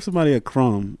somebody a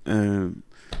crumb and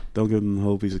don't give them the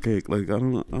whole piece of cake. Like I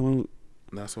don't.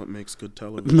 That's what makes good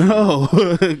television. No,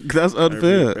 that's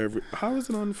unfair. How is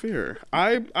it unfair?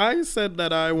 I said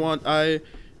that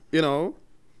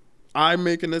I'm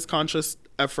making this conscious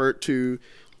effort to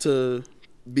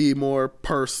be more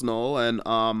personal and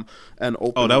open.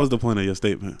 Oh, that was the point of your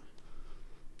statement.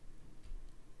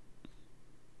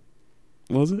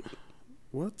 Was it?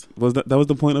 What was that? That was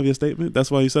the point of your statement.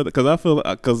 That's why you said it. Because I feel,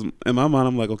 because in my mind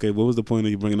I'm like, okay, what was the point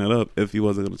of you bringing that up if you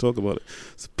wasn't going to talk about it?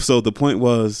 So the point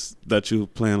was that you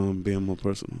plan on being more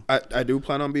personal. I do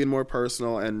plan on being more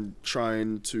personal and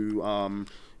trying to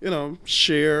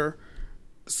share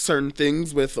certain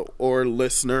things with our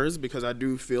listeners, because I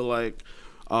do feel like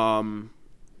the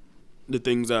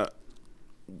things that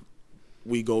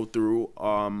we go through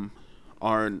aren't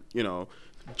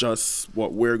just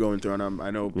what we're going through, and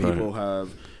I know people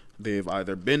they've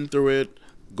either been through it,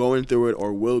 going through it,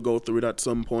 or will go through it at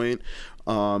some point,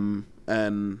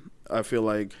 and I feel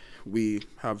like we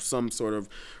have some sort of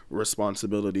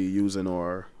responsibility using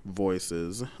our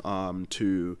voices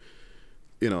to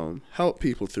help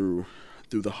people through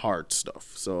the hard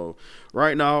stuff. So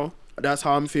right now, that's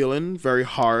how I'm feeling. Very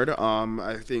hard.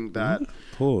 I think that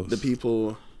the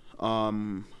people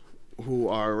who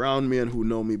are around me and who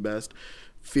know me best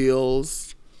feel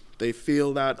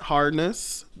that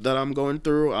hardness that I'm going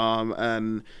through.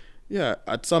 And yeah,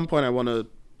 at some point I want to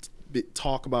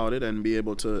talk about it and be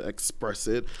able to express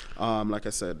it. Like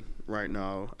I said, right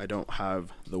now I don't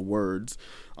have the words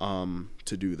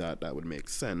to do that. That would make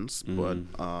sense. But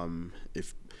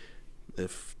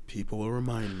if people will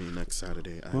remind me next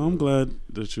Saturday. I'm glad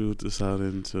that you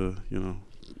decided to,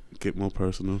 get more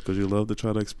personal, because you love to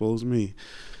try to expose me.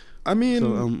 I mean,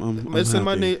 so I'm it's happy. in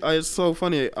my name. It's so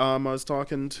funny. I was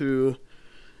talking to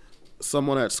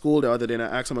someone at school the other day, and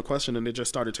I asked them a question, and they just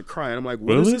started to cry. And I'm like,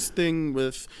 what is this thing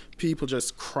with people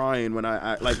just crying when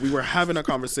we were having a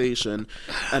conversation,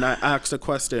 and I asked a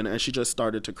question, and she just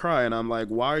started to cry, and I'm like,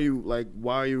 why are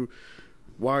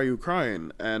you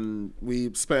crying? And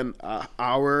we spent an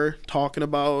hour talking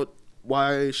about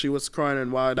why she was crying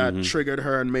and why that triggered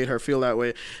her and made her feel that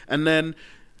way. And then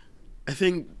I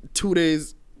think 2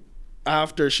 days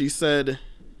after, she said,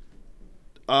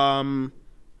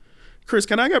 Chris,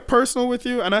 can I get personal with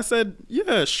you? And I said,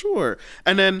 yeah, sure.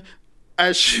 And then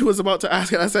as she was about to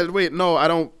ask it, I said, wait, no, I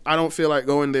don't feel like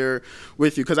going there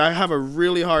with you, because I have a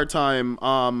really hard time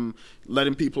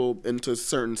letting people into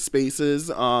certain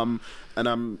spaces.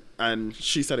 And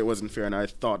she said it wasn't fair, and I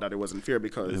thought that it wasn't fair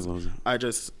because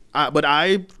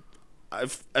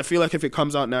I feel like if it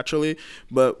comes out naturally,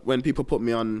 but when people put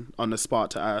me on the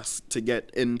spot to ask to get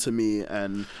into me,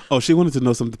 and she wanted to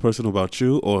know something personal about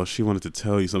you, or she wanted to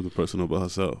tell you something personal about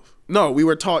herself? No, we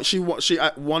were taught. She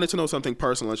wanted to know something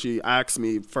personal, and she asked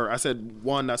me for. I said,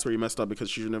 one, that's where you messed up,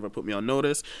 because you never put me on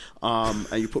notice, and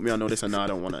you put me on notice, and now I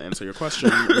don't want to answer your question,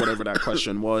 whatever that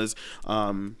question was.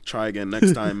 Try again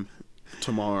next time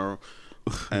tomorrow.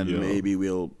 And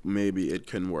maybe it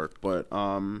can work, but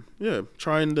I'm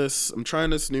trying this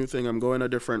new thing. I'm going a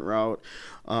different route.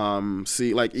 Even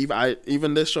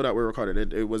this show that we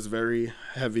recorded, it was very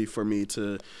heavy for me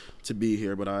to be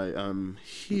here, but I am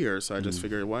here, so I just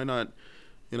figured, why not,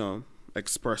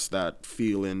 express that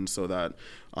feeling, so that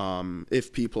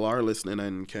if people are listening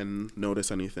and can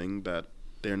notice anything, that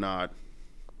they're not,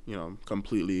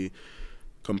 completely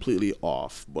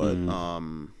off, but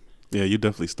yeah, you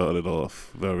definitely started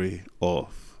off very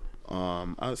off.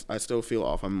 I still feel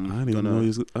off. I didn't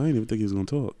even think he was gonna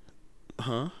talk.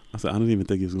 Huh? I said I didn't even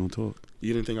think he was gonna talk.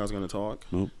 You didn't think I was gonna talk?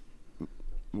 Nope.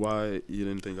 Why you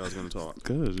didn't think I was gonna talk?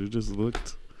 Because you just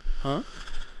looked. Huh?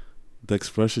 The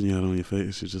expression you had on your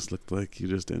face, you just looked like you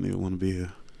just didn't even want to be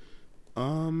here.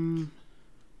 I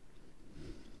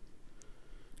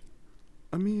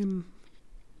mean,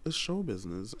 it's show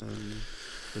business, and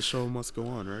the show must go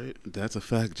on, right? That's a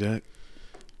fact, Jack.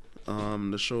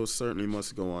 The show certainly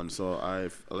must go on. So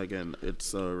again,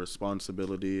 it's a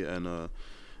responsibility and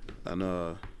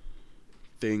a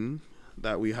thing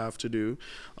that we have to do.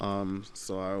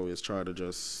 So I always try to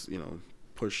just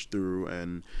push through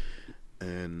and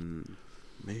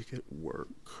make it work.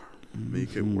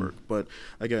 Make it work. But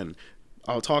again,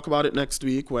 I'll talk about it next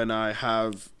week when I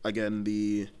have again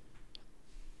the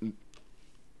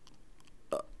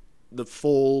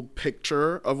full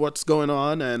picture of what's going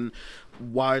on and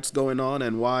why it's going on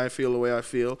and why I feel the way I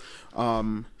feel.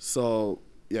 So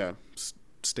yeah,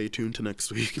 stay tuned to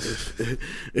next week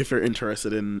if you're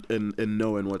interested in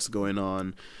knowing what's going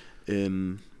on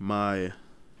in my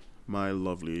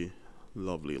lovely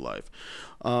life.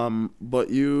 But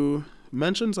you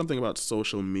mentioned something about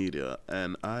social media,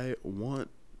 and I want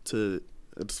to.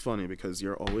 It's funny because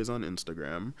you're always on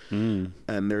Instagram,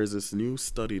 and there's this new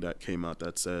study that came out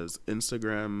that says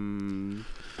Instagram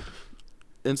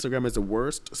is the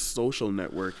worst social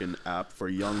networking app for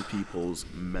young people's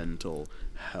mental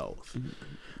health.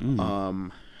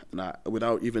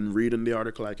 Without even reading the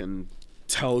article, I can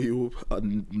tell you a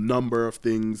number of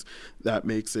things that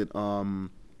makes it the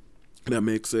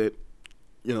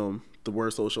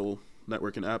worst social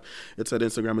networking app. It said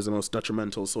Instagram is the most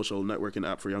detrimental social networking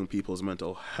app for young people's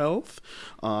mental health,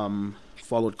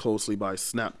 followed closely by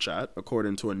Snapchat,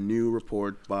 according to a new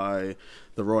report by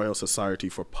the Royal Society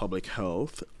for Public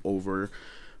Health over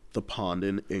the pond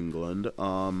in England.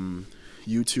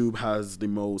 YouTube has the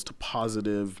most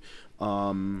positive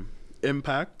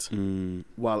impact,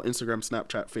 while Instagram,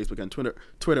 Snapchat, Facebook, and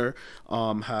Twitter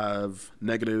have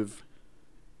negative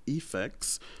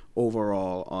effects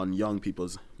overall on young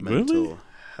people's mental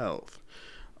health.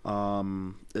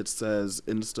 It says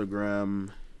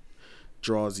Instagram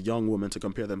draws young women to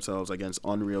compare themselves against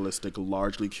unrealistic,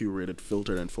 largely curated,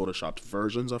 filtered, and photoshopped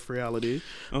versions of reality.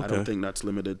 Okay. I don't think that's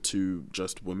limited to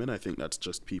just women. I think that's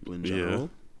just people in general.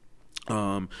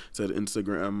 Said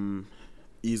Instagram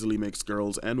easily makes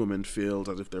girls and women feel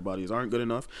as if their bodies aren't good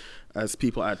enough, as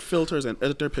people add filters and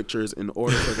edit their pictures in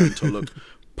order for them to look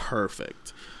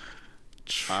perfect.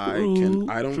 True.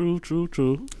 I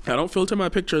don't filter my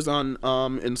pictures on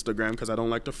Instagram because I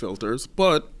don't like the filters,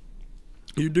 but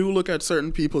you do look at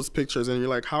certain people's pictures and you're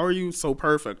like, how are you so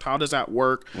perfect? How does that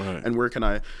work? Right. And where can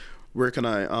I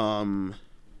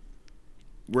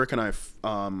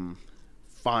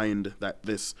find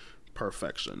this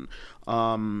perfection?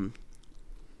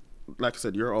 Like I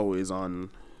said, you're always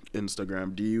on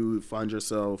Instagram. Do you find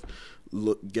yourself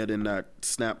getting that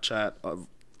Snapchat of?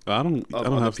 I don't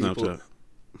have people? Snapchat.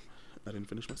 I didn't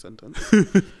finish my sentence.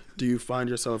 Do you find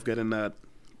yourself getting that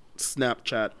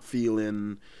Snapchat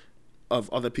feeling of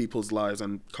other people's lives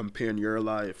and comparing your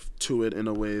life to it in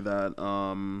a way that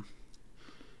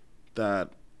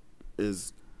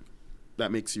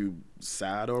that makes you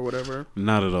sad or whatever?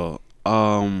 Not at all.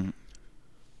 I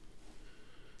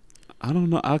don't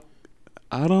know.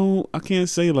 I can't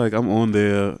say like I'm on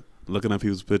there looking at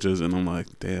people's pictures and I'm like,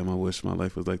 damn, I wish my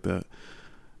life was like that.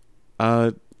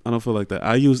 I don't feel like that.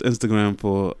 I use Instagram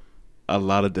for a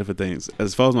lot of different things.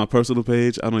 As far as my personal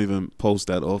page, I don't even post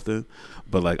that often.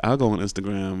 But like I go on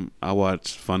Instagram, I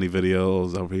watch funny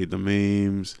videos, I read the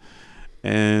memes,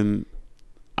 and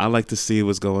I like to see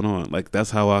what's going on. Like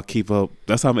that's how I keep up.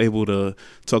 That's how I'm able to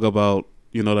talk about,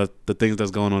 the things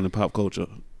that's going on in pop culture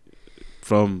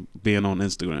from being on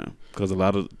Instagram, because a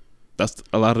lot of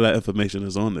that information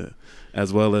is on there,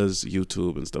 as well as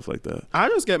YouTube and stuff like that. I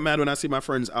just get mad when I see my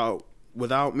friends out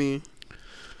without me.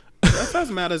 That's as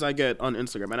mad as I get on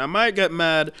Instagram. And I might get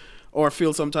mad or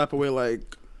feel some type of way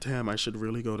like, damn, I should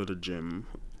really go to the gym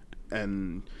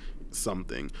and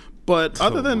something. But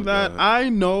other than that, I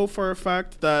know for a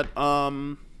fact that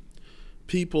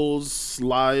people's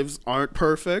lives aren't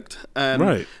perfect. And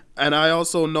right. And I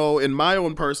also know in my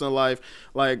own personal life,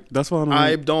 like that's why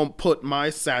I don't put my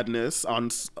sadness on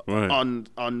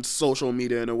social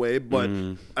media in a way, but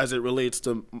as it relates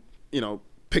to,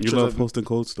 pictures. You love posting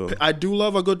quotes though. I do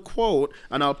love a good quote,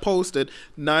 and I'll post it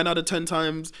 9 out of 10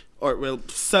 times, or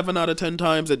 7 out of 10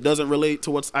 times it doesn't relate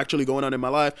to what's actually going on in my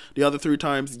life. The other 3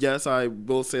 times, yes, I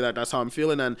will say that that's how I'm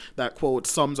feeling, and that quote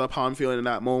sums up how I'm feeling in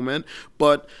that moment.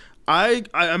 But I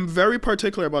am very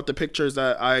particular about the pictures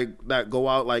that go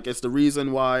out. Like, it's the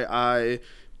reason why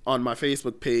on my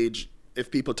Facebook page,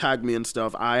 if people tag me and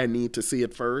stuff, I need to see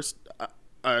it first.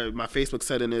 My Facebook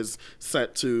setting is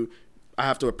set to, I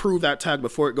have to approve that tag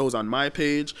before it goes on my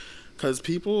page, because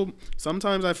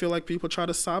sometimes I feel like people try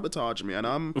to sabotage me, and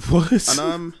I'm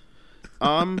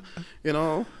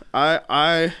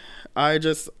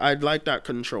I like that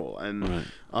control, and right.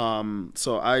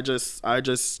 So I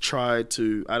just try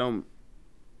to, I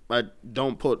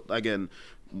don't put, again,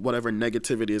 whatever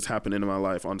negativity is happening in my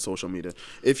life on social media.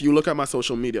 If you look at my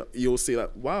social media, you'll see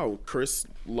that, wow, Chris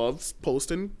loves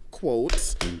posting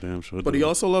quotes, damn sure but he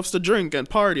also loves to drink and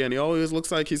party, and he always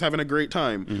looks like he's having a great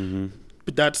time. Mm-hmm.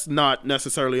 But that's not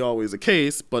necessarily always the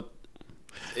case, but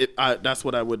that's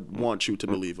what I would want you to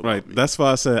believe about me. That's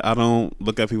why I said I don't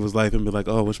look at people's life and be like,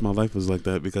 oh, I wish my life was like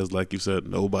that, because like you said,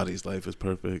 nobody's life is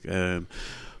perfect, and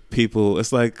people,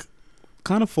 it's like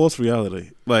kind of false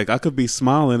reality. Like, I could be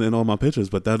smiling in all my pictures,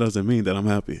 but that doesn't mean that I'm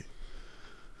happy.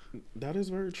 That is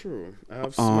very true.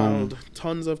 I've smiled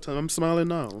tons of times. I'm smiling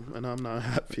now, and I'm not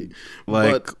happy.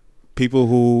 Like, people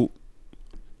who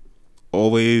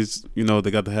always, they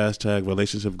got the hashtag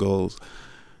relationship goals.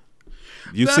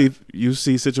 You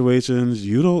see situations,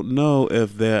 you don't know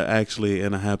if they're actually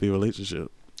in a happy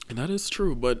relationship. And that is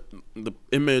true, but the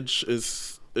image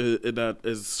that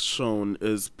is shown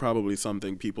is probably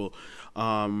something people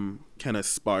can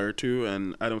aspire to,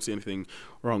 and I don't see anything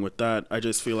wrong with that. I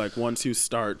just feel like once you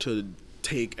start to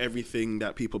take everything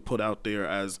that people put out there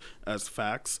as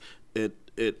facts,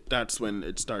 that's when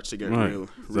it starts to get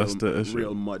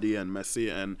real muddy and messy.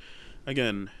 And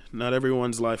again, not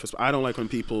everyone's life is. I don't like when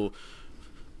people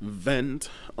vent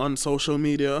on social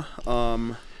media.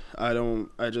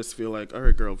 I just feel like, all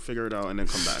right, girl, figure it out and then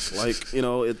come back. Like,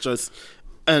 it just.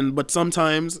 But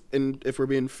sometimes, if we're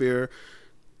being fair,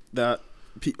 that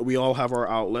we all have our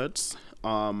outlets,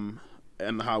 and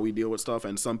how we deal with stuff.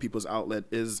 And some people's outlet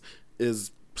is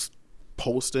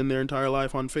posting their entire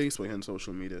life on Facebook and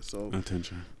social media. So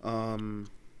attention. I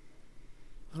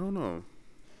don't know,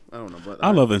 but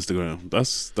I love Instagram.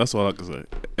 That's all I can say.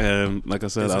 And like I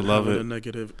said, I love it. A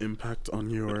negative impact on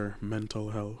your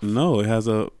mental health? No, it has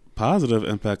a positive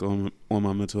impact on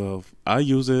my mental health. I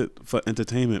use it for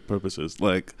entertainment purposes.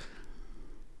 Like,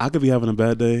 I could be having a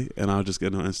bad day and I'll just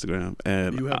get on Instagram.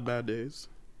 And you have bad days?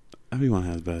 Everyone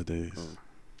has bad days. Oh.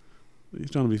 You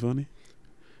trying to be funny?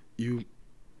 You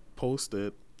post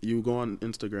it. You go on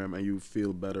Instagram and you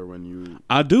feel better when you.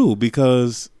 I do,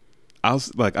 because I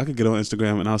could get on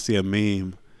Instagram and I'll see a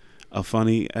meme, a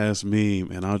funny ass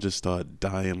meme, and I'll just start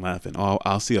dying laughing.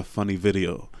 I'll see a funny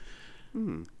video.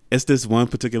 It's this one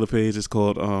particular page. It's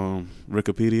called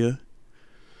Wikipedia,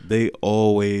 they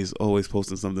always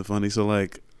posting something funny. So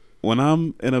like when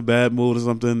I'm in a bad mood or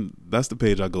something, that's the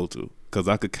page I go to because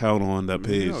I could count on that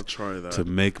page. I'll try that to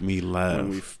make me laugh. When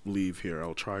we leave here,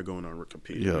 I'll try going on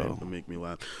Wikipedia to make me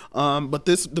laugh. But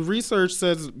the research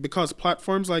says because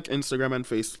platforms like Instagram and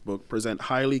Facebook present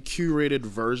highly curated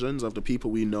versions of the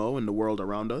people we know and the world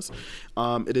around us,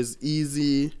 it is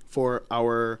easy for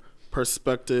our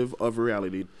perspective of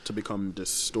reality to become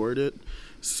distorted.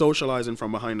 Socializing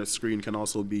from behind a screen can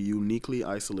also be uniquely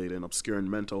isolating, obscuring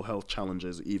mental health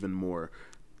challenges even more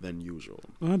than usual.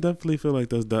 I definitely feel like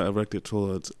that's directed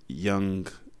towards young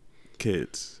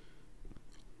kids,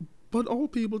 but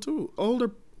old people too,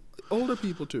 older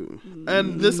people too.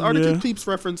 And this article keeps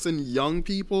referencing young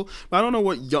people, but I don't know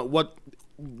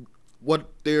what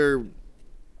their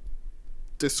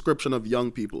description of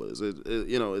young people is.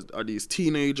 Are these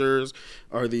teenagers?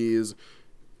 Are these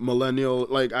millennial?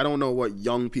 Like, I don't know what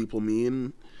young people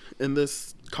mean in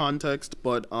this context,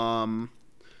 but I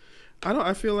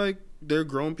feel like they're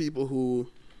grown people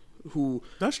who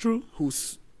that's true.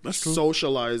 That's true.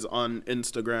 Socialize on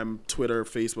Instagram, Twitter,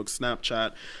 Facebook,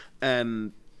 Snapchat,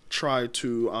 and try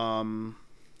to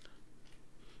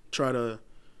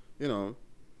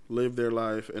live their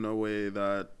life in a way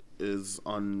that is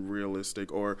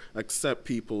unrealistic, or accept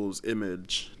people's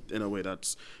image of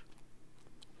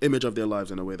their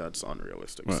lives in a way that's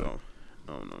unrealistic. Right. So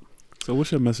I don't know. So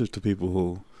what's your message to people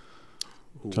who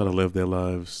try to live their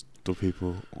lives to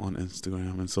people on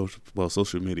Instagram and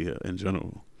social media in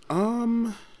general?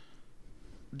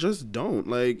 Just don't.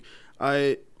 Like,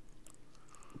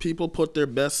 people put their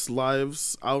best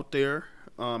lives out there,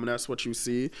 and that's what you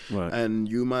see. Right. And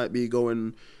you might be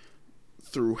going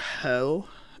through hell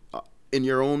in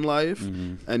your own life,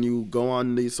 and you go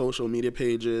on these social media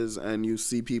pages and you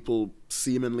see people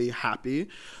seemingly happy.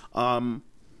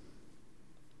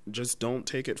 Just don't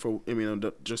take it for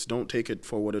just don't take it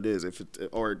for what it is.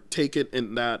 Or take it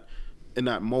in that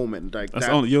moment. Like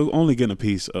you're only getting a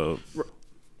piece of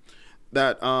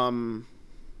that.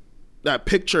 That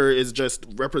picture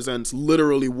represents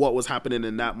literally what was happening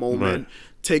in that moment. Right.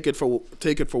 Take it for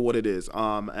what it is.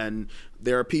 And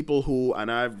there are people who, and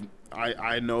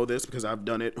I know this because I've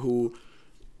done it, who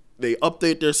they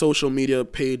update their social media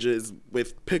pages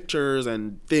with pictures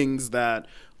and things that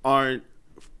aren't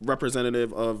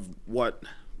representative of what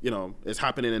is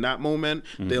happening in that moment.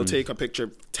 They'll take a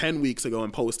picture 10 weeks ago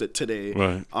and post it today,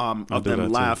 right. Of them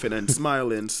laughing and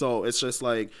smiling. So it's just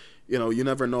like, you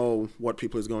never know what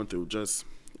people is going through. Just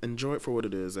enjoy it for what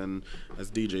it is. And as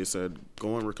DJ said,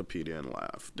 go on Wikipedia and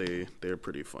laugh. They're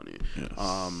pretty funny. Yes.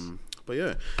 But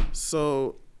yeah,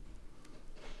 so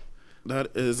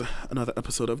that is another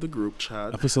episode of the group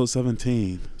chat. Episode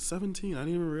 17. 17. I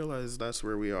didn't even realize that's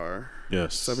where we are.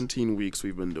 Yes. 17 weeks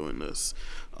we've been doing this.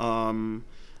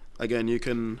 Again, you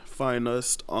can find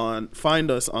us on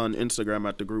Instagram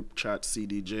at the group chat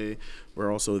CDJ.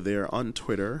 We're also there on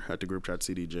Twitter at the group chat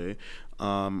CDJ.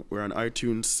 We're on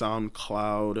iTunes,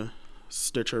 SoundCloud,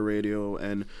 Stitcher Radio,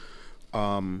 and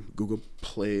Google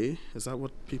Play. Is that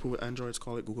what people with Androids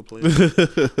call it? Google Play.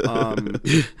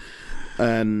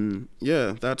 And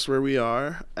yeah, that's where we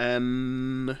are.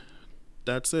 And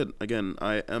that's it. Again,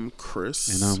 I am Chris.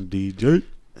 And I'm DJ.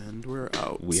 And we're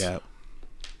out. We out.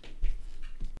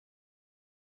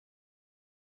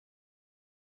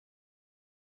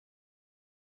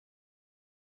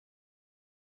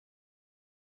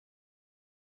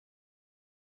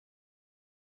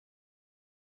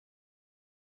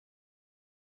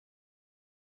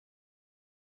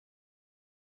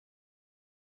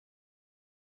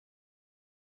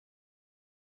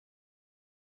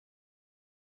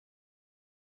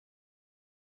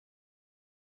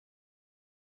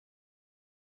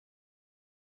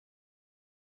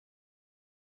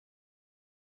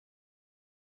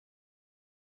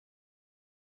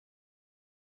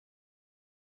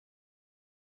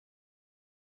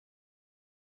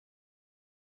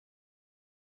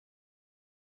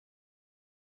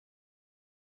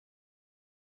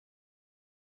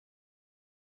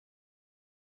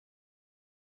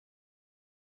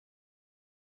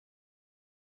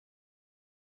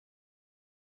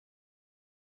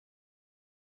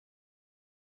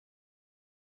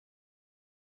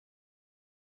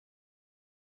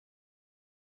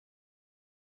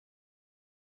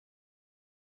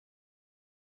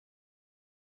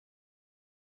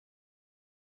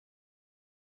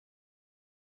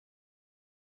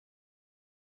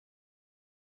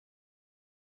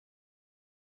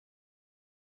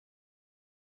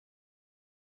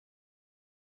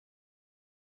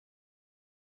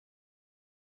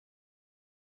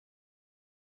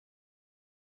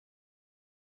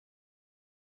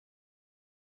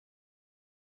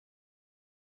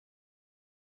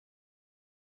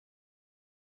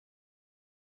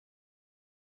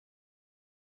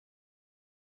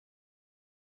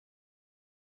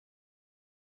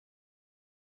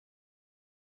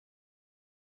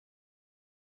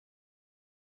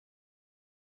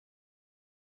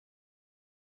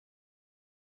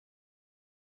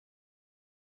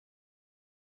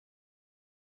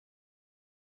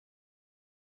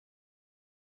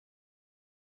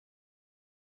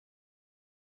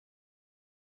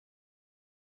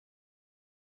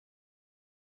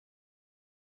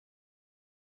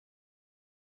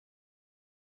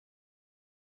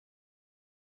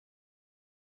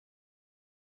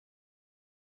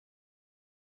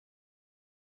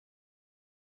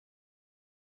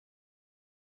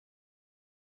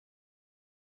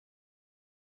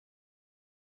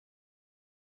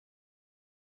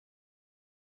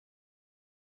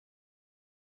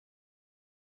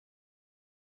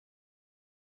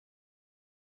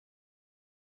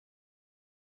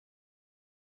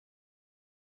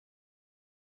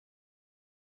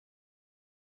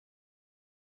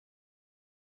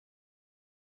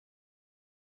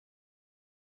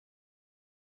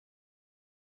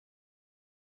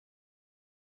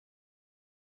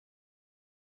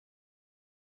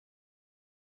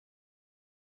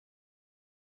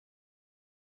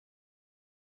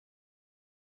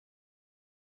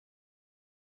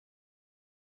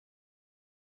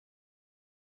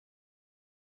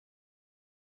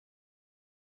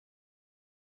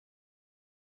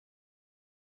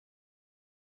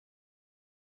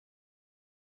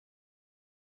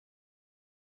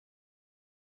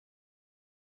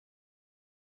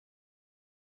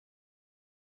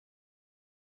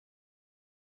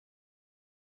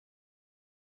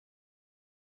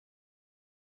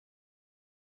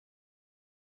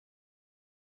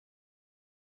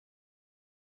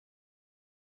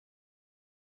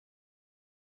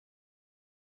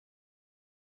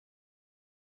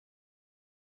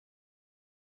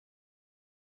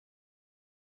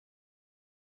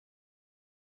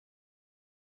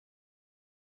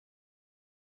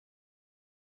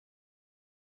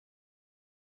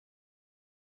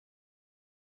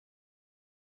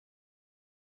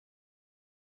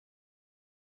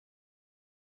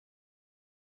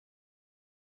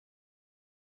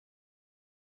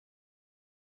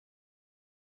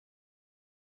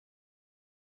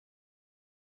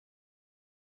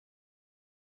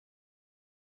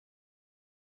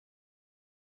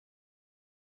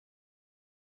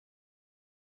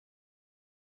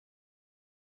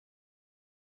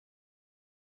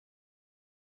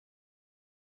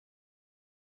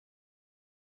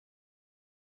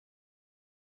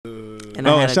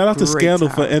 Shout out to Scandal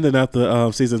for ending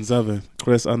after season 7.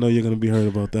 Chris, I know you're gonna be heard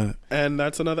about that. And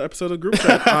that's another episode of Group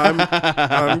Chat.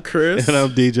 I'm Chris, and I'm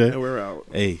DJ, and we're out.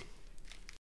 Hey.